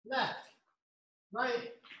 left,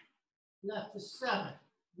 right, left is seven.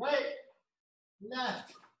 Right,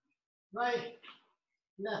 left, right,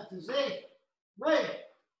 left is eight. Right,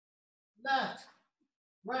 left,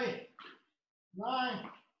 right, nine.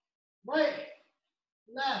 Right,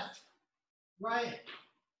 left, right,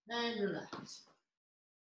 and relax.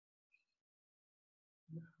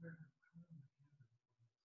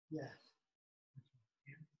 Yes.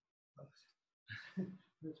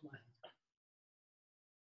 Here's mine.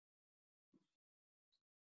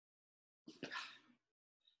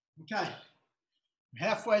 Okay, we're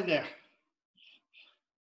halfway there.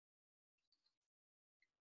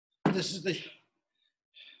 This is the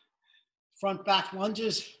front back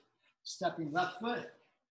lunges, stepping left foot,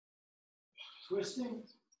 twisting.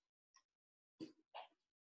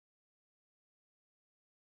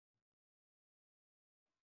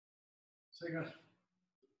 So you're gonna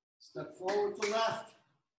step forward with the left,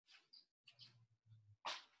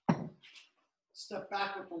 step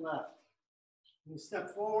back with the left. You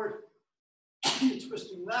step forward, you're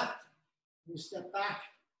twisting left, you step back,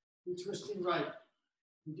 you're twisting right.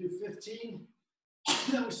 You do 15,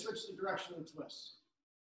 then we switch the direction of the twist.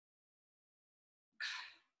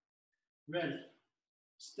 Ready.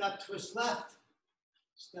 Step, twist left,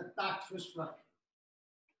 step back, twist right.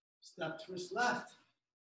 Step, twist left,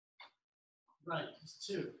 right is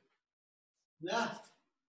two. Left,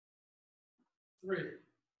 three.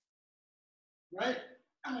 Right,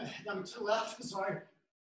 number two left, sorry.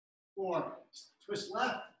 Four, twist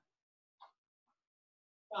left,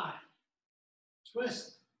 five.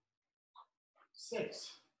 Twist,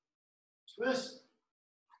 six. Twist,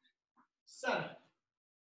 seven.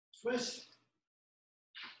 Twist,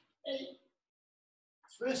 eight.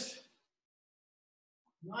 Twist,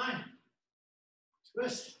 nine.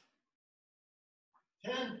 Twist,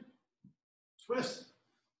 10. Twist,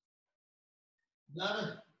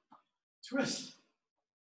 11. Twist,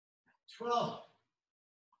 12.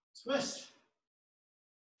 Twist,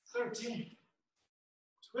 13.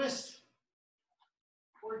 Twist,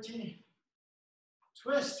 14.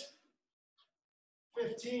 Twist,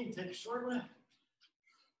 15. Take a short one.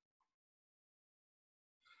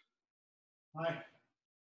 All right.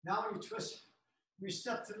 Now when you twist, we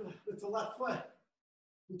step to with the left foot.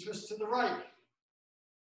 You twist to the right.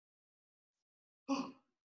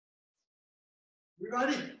 We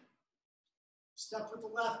ready? Step with the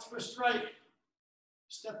left, twist right.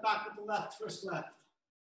 Step back with the left, twist left.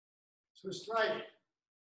 Twist right.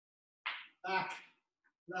 Back,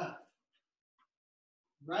 left.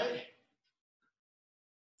 Right.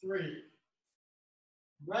 3.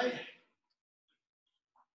 right,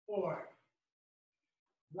 4,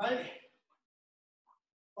 right,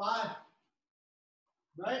 5,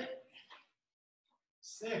 right,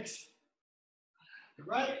 6,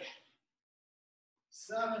 right,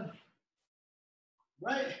 7,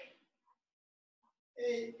 right,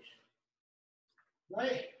 8,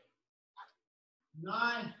 right,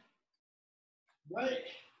 9, right,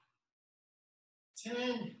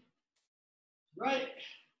 10, right,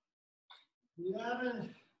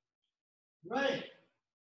 11, right,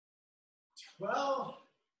 12,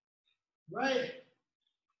 right,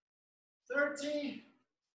 13,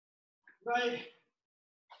 right,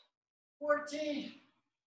 14,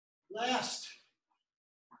 last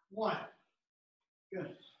one.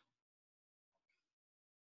 Good.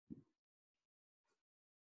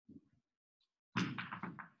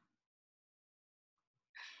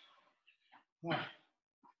 All right.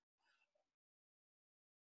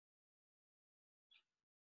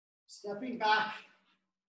 Stepping back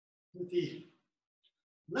with the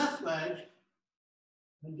left leg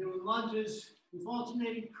and doing lunges with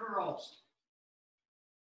alternating curls.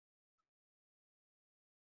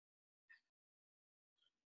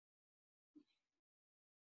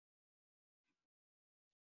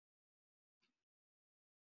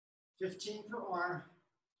 $15 per arm,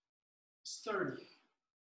 it's 30.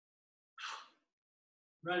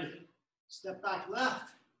 Ready, step back left,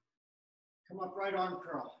 come up right arm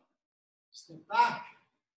curl. Step back,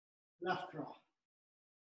 left curl.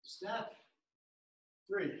 Step,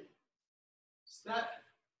 3. Step,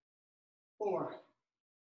 4.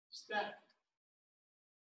 Step,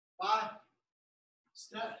 5.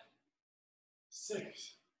 Step,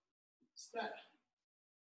 6. Step,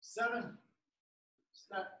 7.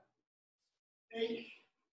 Step, 8.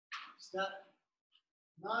 Step,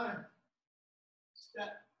 9.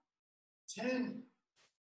 Step, 10.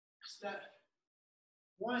 Step,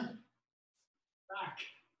 1. Back,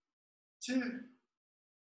 2.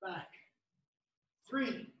 Back,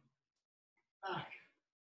 3. Back,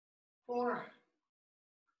 4.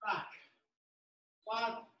 Back,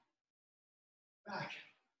 5. Back,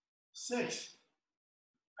 6.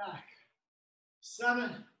 Back,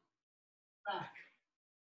 7. Back,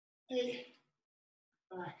 8.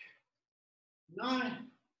 Back, 9.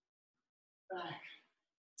 Back,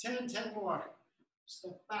 10. 10 more.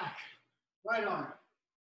 Step back, right arm.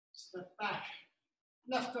 Step back,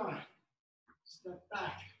 left arm. Step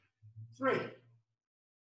back, 3.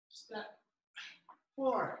 Step,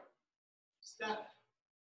 4. Step,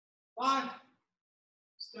 5.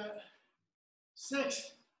 Step,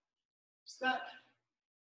 6. Step,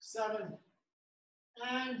 7,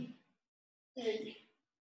 and 8,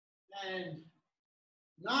 and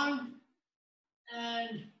 9,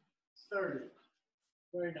 and 30.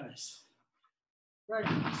 Very nice. Very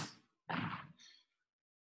nice.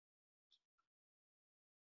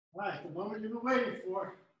 All right, the moment you've been waiting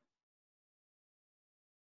for.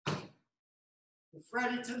 The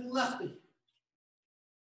Freddy to the lefty.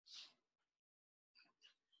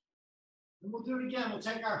 And we'll do it again. We'll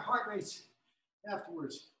take our heart rates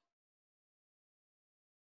afterwards.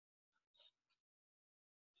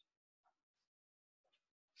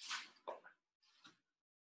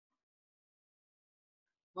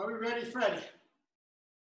 Are we ready, Freddy?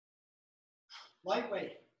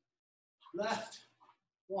 Lightweight. Left,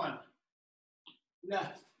 1.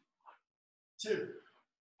 Left, 2.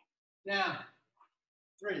 Down,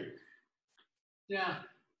 3. Down,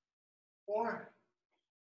 4.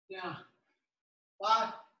 Down,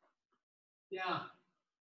 5. Down,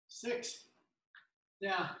 6.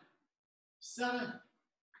 Down, 7.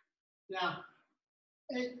 Down,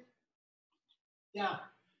 8. Down,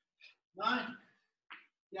 9.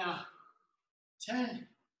 Down, 10.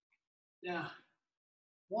 Down,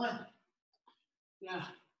 1. Down,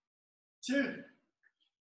 2.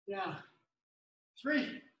 Down,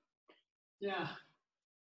 3. Down,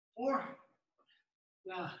 4.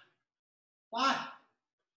 Down, 5.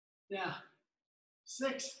 Down,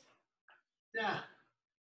 6. Down,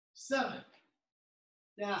 7.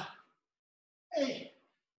 Down, 8.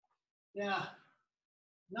 Down,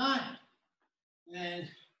 9. And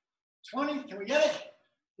 20. Can we get it?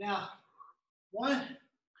 Down, 1.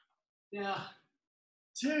 Down,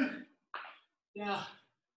 2. Down,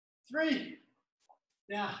 3.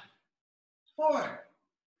 Down, 4.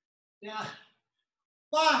 Down,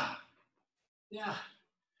 5. Down,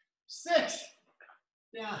 6.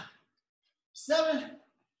 Down, 7.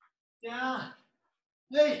 Down,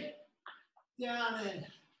 8. Down, and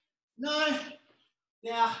 9.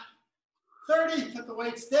 Down, 30. Put the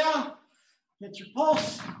weights down. Get your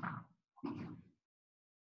pulse.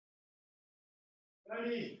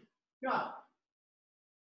 Ready, go.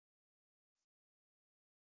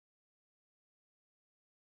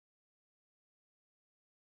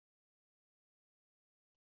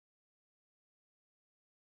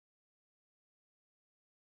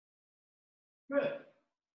 Good.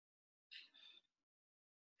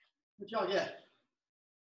 What y'all get?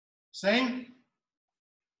 Same?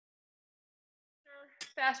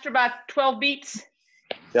 Faster by 12 beats.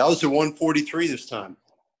 Yeah, I was at 143 this time.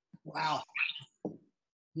 Wow.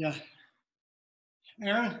 Yeah.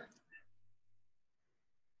 Aaron?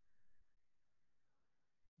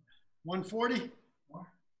 140?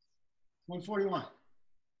 141.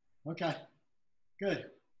 Okay. Good.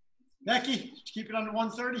 Becky, did you keep it under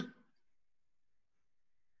 130? 12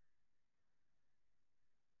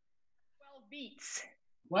 beats.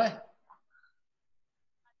 What?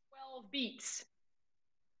 12 beats.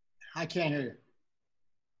 I can't hear you.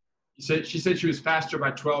 She said she was faster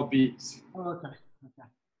by 12 beats. Oh, okay. Okay.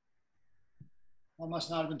 I must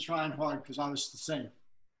not have been trying hard because I was the same.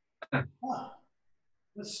 Huh.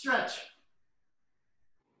 Let's stretch.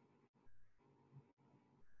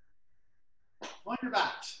 On your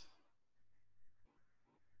backs.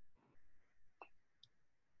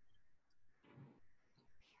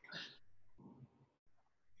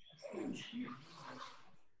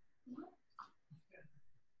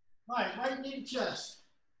 Right knee to chest.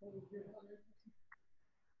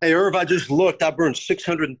 Hey, Irv, I just looked. I burned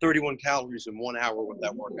 631 calories in 1 hour with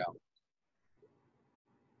that workout.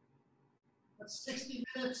 That's 60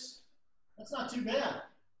 minutes. That's not too bad.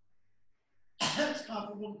 That's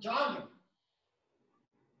comparable to jogging.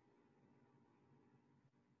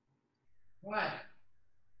 All right.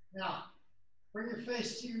 Now, bring your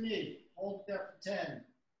face to your knee. Hold it there for 10,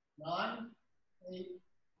 9, 8,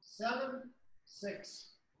 7, 6,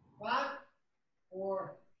 5,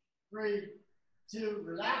 4, 3, 2,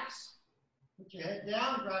 relax. Put your head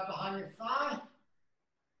down, grab behind your thigh.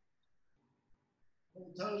 Pull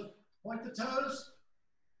the toes, point the toes.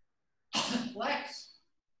 Flex.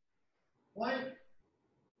 Point.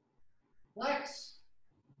 Flex.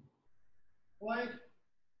 Point.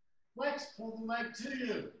 Flex. Pull the leg to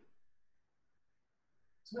you.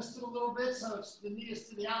 Twist it a little bit so it's the knee is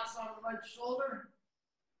to the outside of the right shoulder.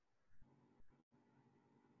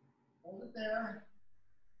 Hold it there.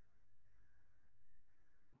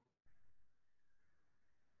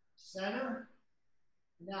 Center.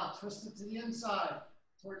 Now twist it to the inside,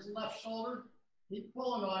 towards the left shoulder. Keep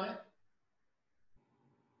pulling on it.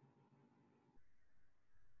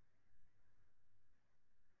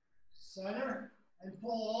 Center, and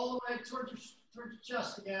pull all the way towards your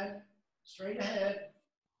chest again. Straight ahead.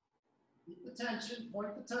 Keep the tension,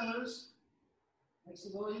 point the toes. Makes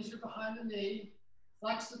it a little easier behind the knee.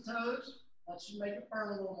 Flex the toes. That should make it burn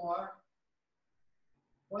a little more.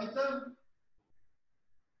 Point them.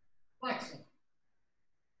 Flex them.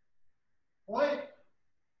 Point.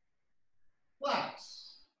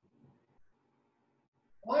 Flex.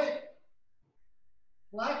 Point.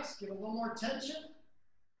 Flex. Give a little more tension.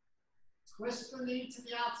 Twist the knee to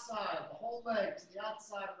the outside, the whole leg to the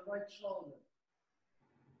outside of the right shoulder.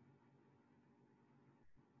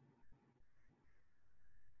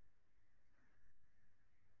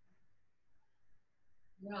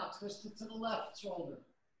 Now twist it to the left shoulder.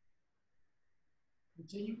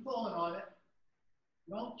 Continue pulling on it.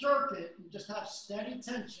 Don't jerk it, you just have steady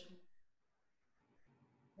tension.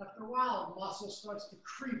 After a while, the muscle starts to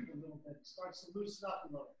creep a little bit, starts to loosen up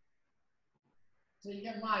a little. So you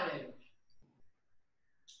get my age.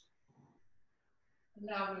 And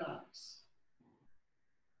now relax.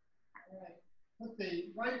 All right. Put the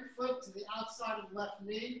right foot to the outside of the left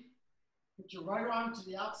knee. Put your right arm to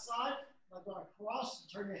the outside, like going across,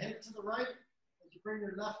 and turn your head to the right as you bring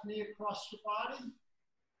your left knee across your body.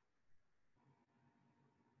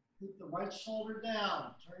 Keep the right shoulder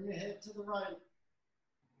down. Turn your head to the right.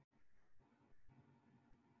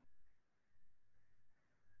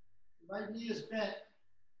 The right knee is bent.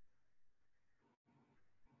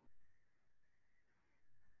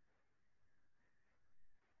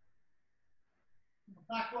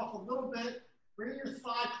 Back off a little bit. Bring your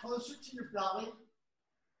thigh closer to your belly.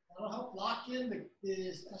 That'll help lock in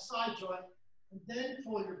the SI joint. And then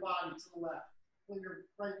pull your body to the left. Pull your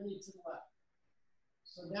right knee to the left.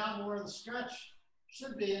 So now where the stretch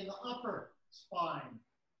should be in the upper spine.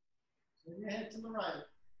 Turn your head to the right.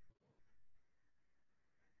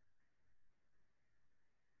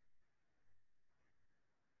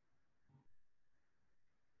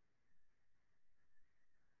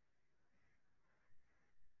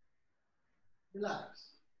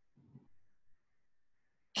 Relax.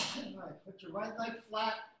 All right, put your right leg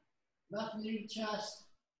flat, left knee to chest.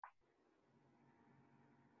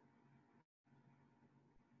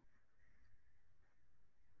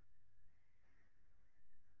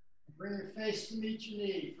 Bring your face to meet your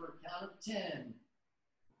knee for a count of 10.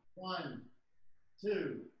 1,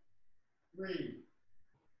 2, 3,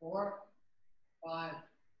 4, 5,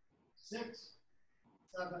 6,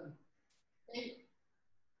 7, 8,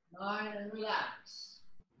 9, and relax.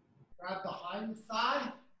 Grab behind the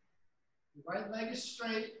thigh. Your right leg is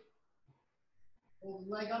straight. Pull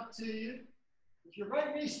the leg up to you. If your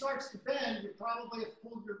right knee starts to bend, you probably have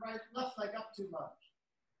pulled your left leg up too much.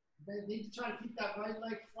 You need to try to keep that right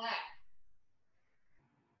leg flat.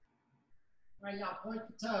 All right, now point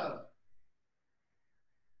the toe.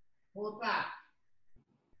 Pull it back.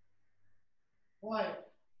 Point.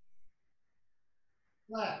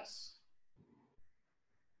 Flex.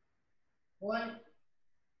 Point.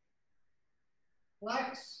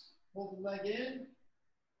 Flex. Pull the leg in.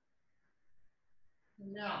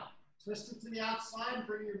 And now, twist it to the outside and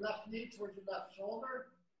bring your left knee towards your left shoulder.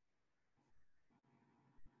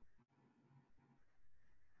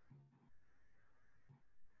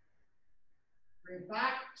 Bring it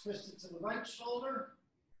back, twist it to the right shoulder,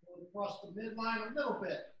 pull it across the midline a little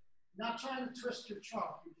bit. You're not trying to twist your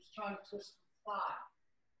trunk, you're just trying to twist the thigh.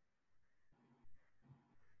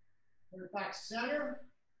 Bring it back center,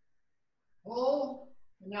 pull,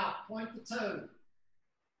 and now point the toe.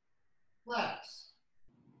 Flex.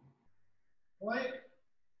 Point.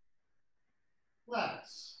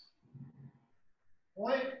 Flex.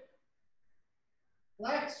 Point.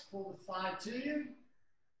 Flex, pull the thigh to you.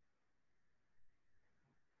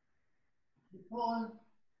 Keep pulling.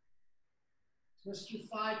 Twist your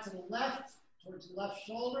thigh to the left, towards the left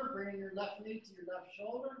shoulder, bringing your left knee to your left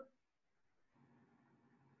shoulder.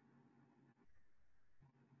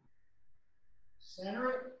 Center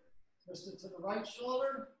it, twist it to the right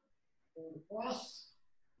shoulder, pull it across.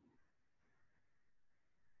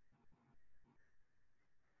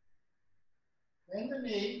 Bend the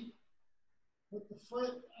knee, put the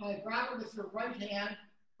foot, grab it with your right hand,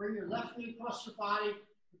 bring your left knee across your body,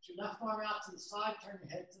 put your left arm out to the side, turn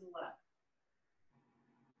your head to the left.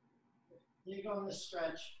 Dig on this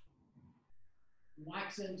stretch,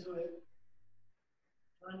 relax into it.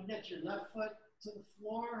 Trying to get your left foot to the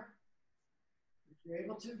floor. If you're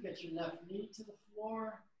able to, get your left knee to the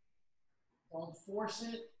floor. Don't force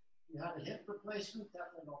it. If you have a hip replacement,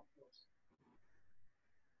 definitely don't force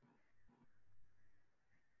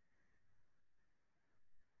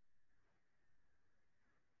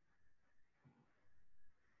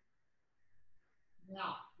it.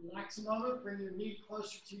 Now, relax a moment, bring your knee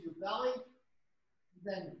closer to your belly,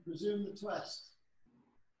 then resume the twist.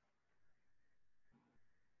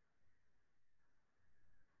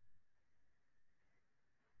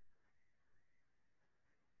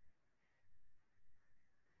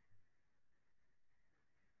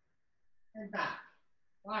 And back.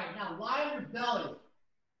 All right, now lie on your belly.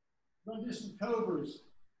 We're going to do some cobras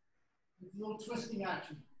with a little twisting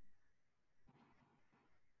action.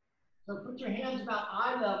 So put your hands about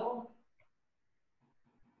eye level.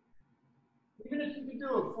 Even if you can do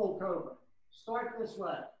a full cobra, start this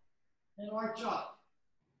way and arch up.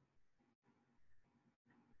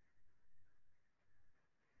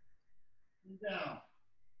 And down.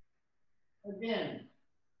 Again,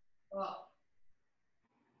 up.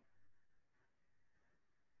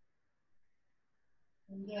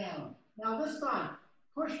 And down. Now this time,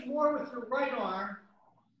 push more with your right arm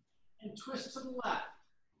and twist to the left.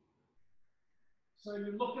 So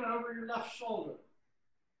you're looking over your left shoulder.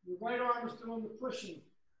 Your right arm is doing the pushing.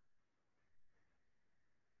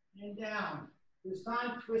 And down. This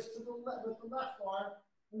time, twist to the left with the left arm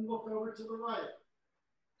and look over to the right.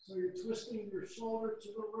 So you're twisting your shoulder to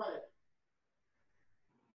the right.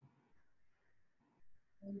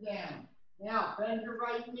 And down. Now, bend your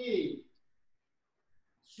right knee.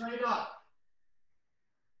 Straight up.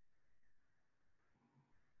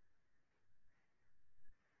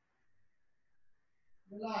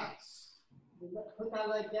 Relax. Put that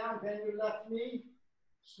leg down, bend your left knee,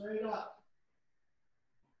 straight up.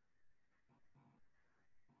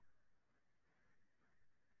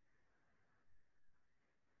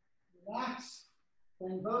 Relax.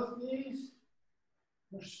 Bend both knees.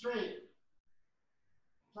 Push straight.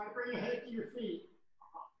 Try to bring your head to your feet.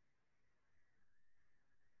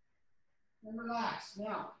 And relax.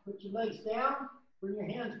 Now, put your legs down. Bring your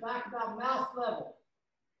hands back about mouth level.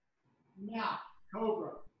 Now,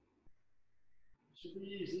 cobra. Should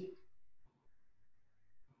be easy.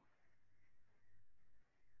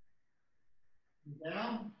 And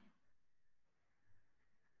down.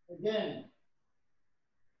 Again.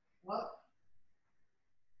 Up.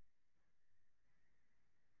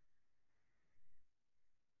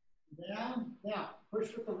 Down. Now, push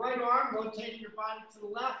with the right arm, rotating your body to the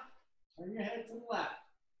left. Turn your head to the left.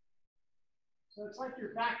 So it's like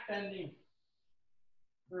you're back bending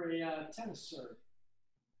for a tennis serve.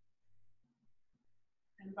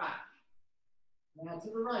 And back. Now to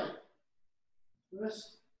the right.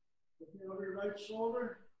 Twist. Looking over your right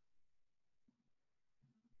shoulder.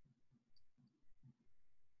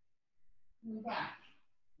 And back.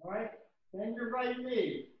 All right. Bend your right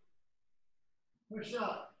knee. Push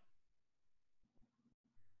up.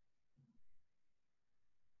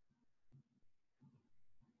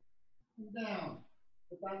 And down.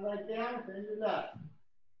 Put that leg down, bend your left.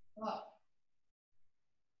 Up.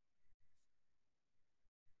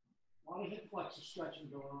 A lot of hip flexor stretching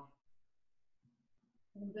going on.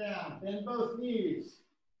 And down. Bend both knees.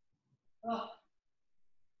 Up.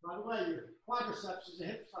 By the way, your quadriceps is a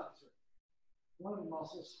hip flexor. One of the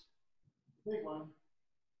muscles. The big one.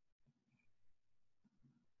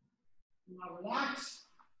 Now relax.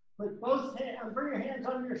 Put both hands, bring your hands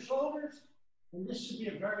under your shoulders, and this should be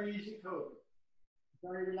a very easy cobra.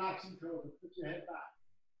 Very relaxing cobra. Put your head back.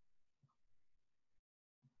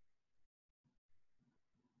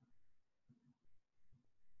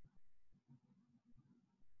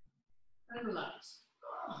 And relax.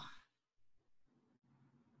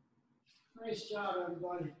 Nice job,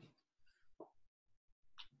 everybody.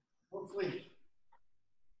 Hopefully,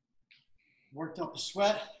 worked up a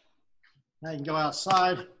sweat. Now you can go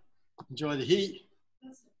outside, enjoy the heat.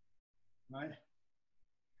 Right?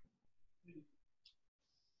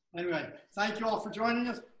 Anyway, thank you all for joining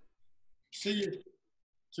us. See you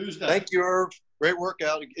Tuesday. Thank you, Irv. Great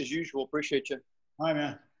workout as usual. Appreciate you. All right,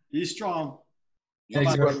 man. Be strong.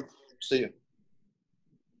 Thanks, Bye-bye, brother. See you.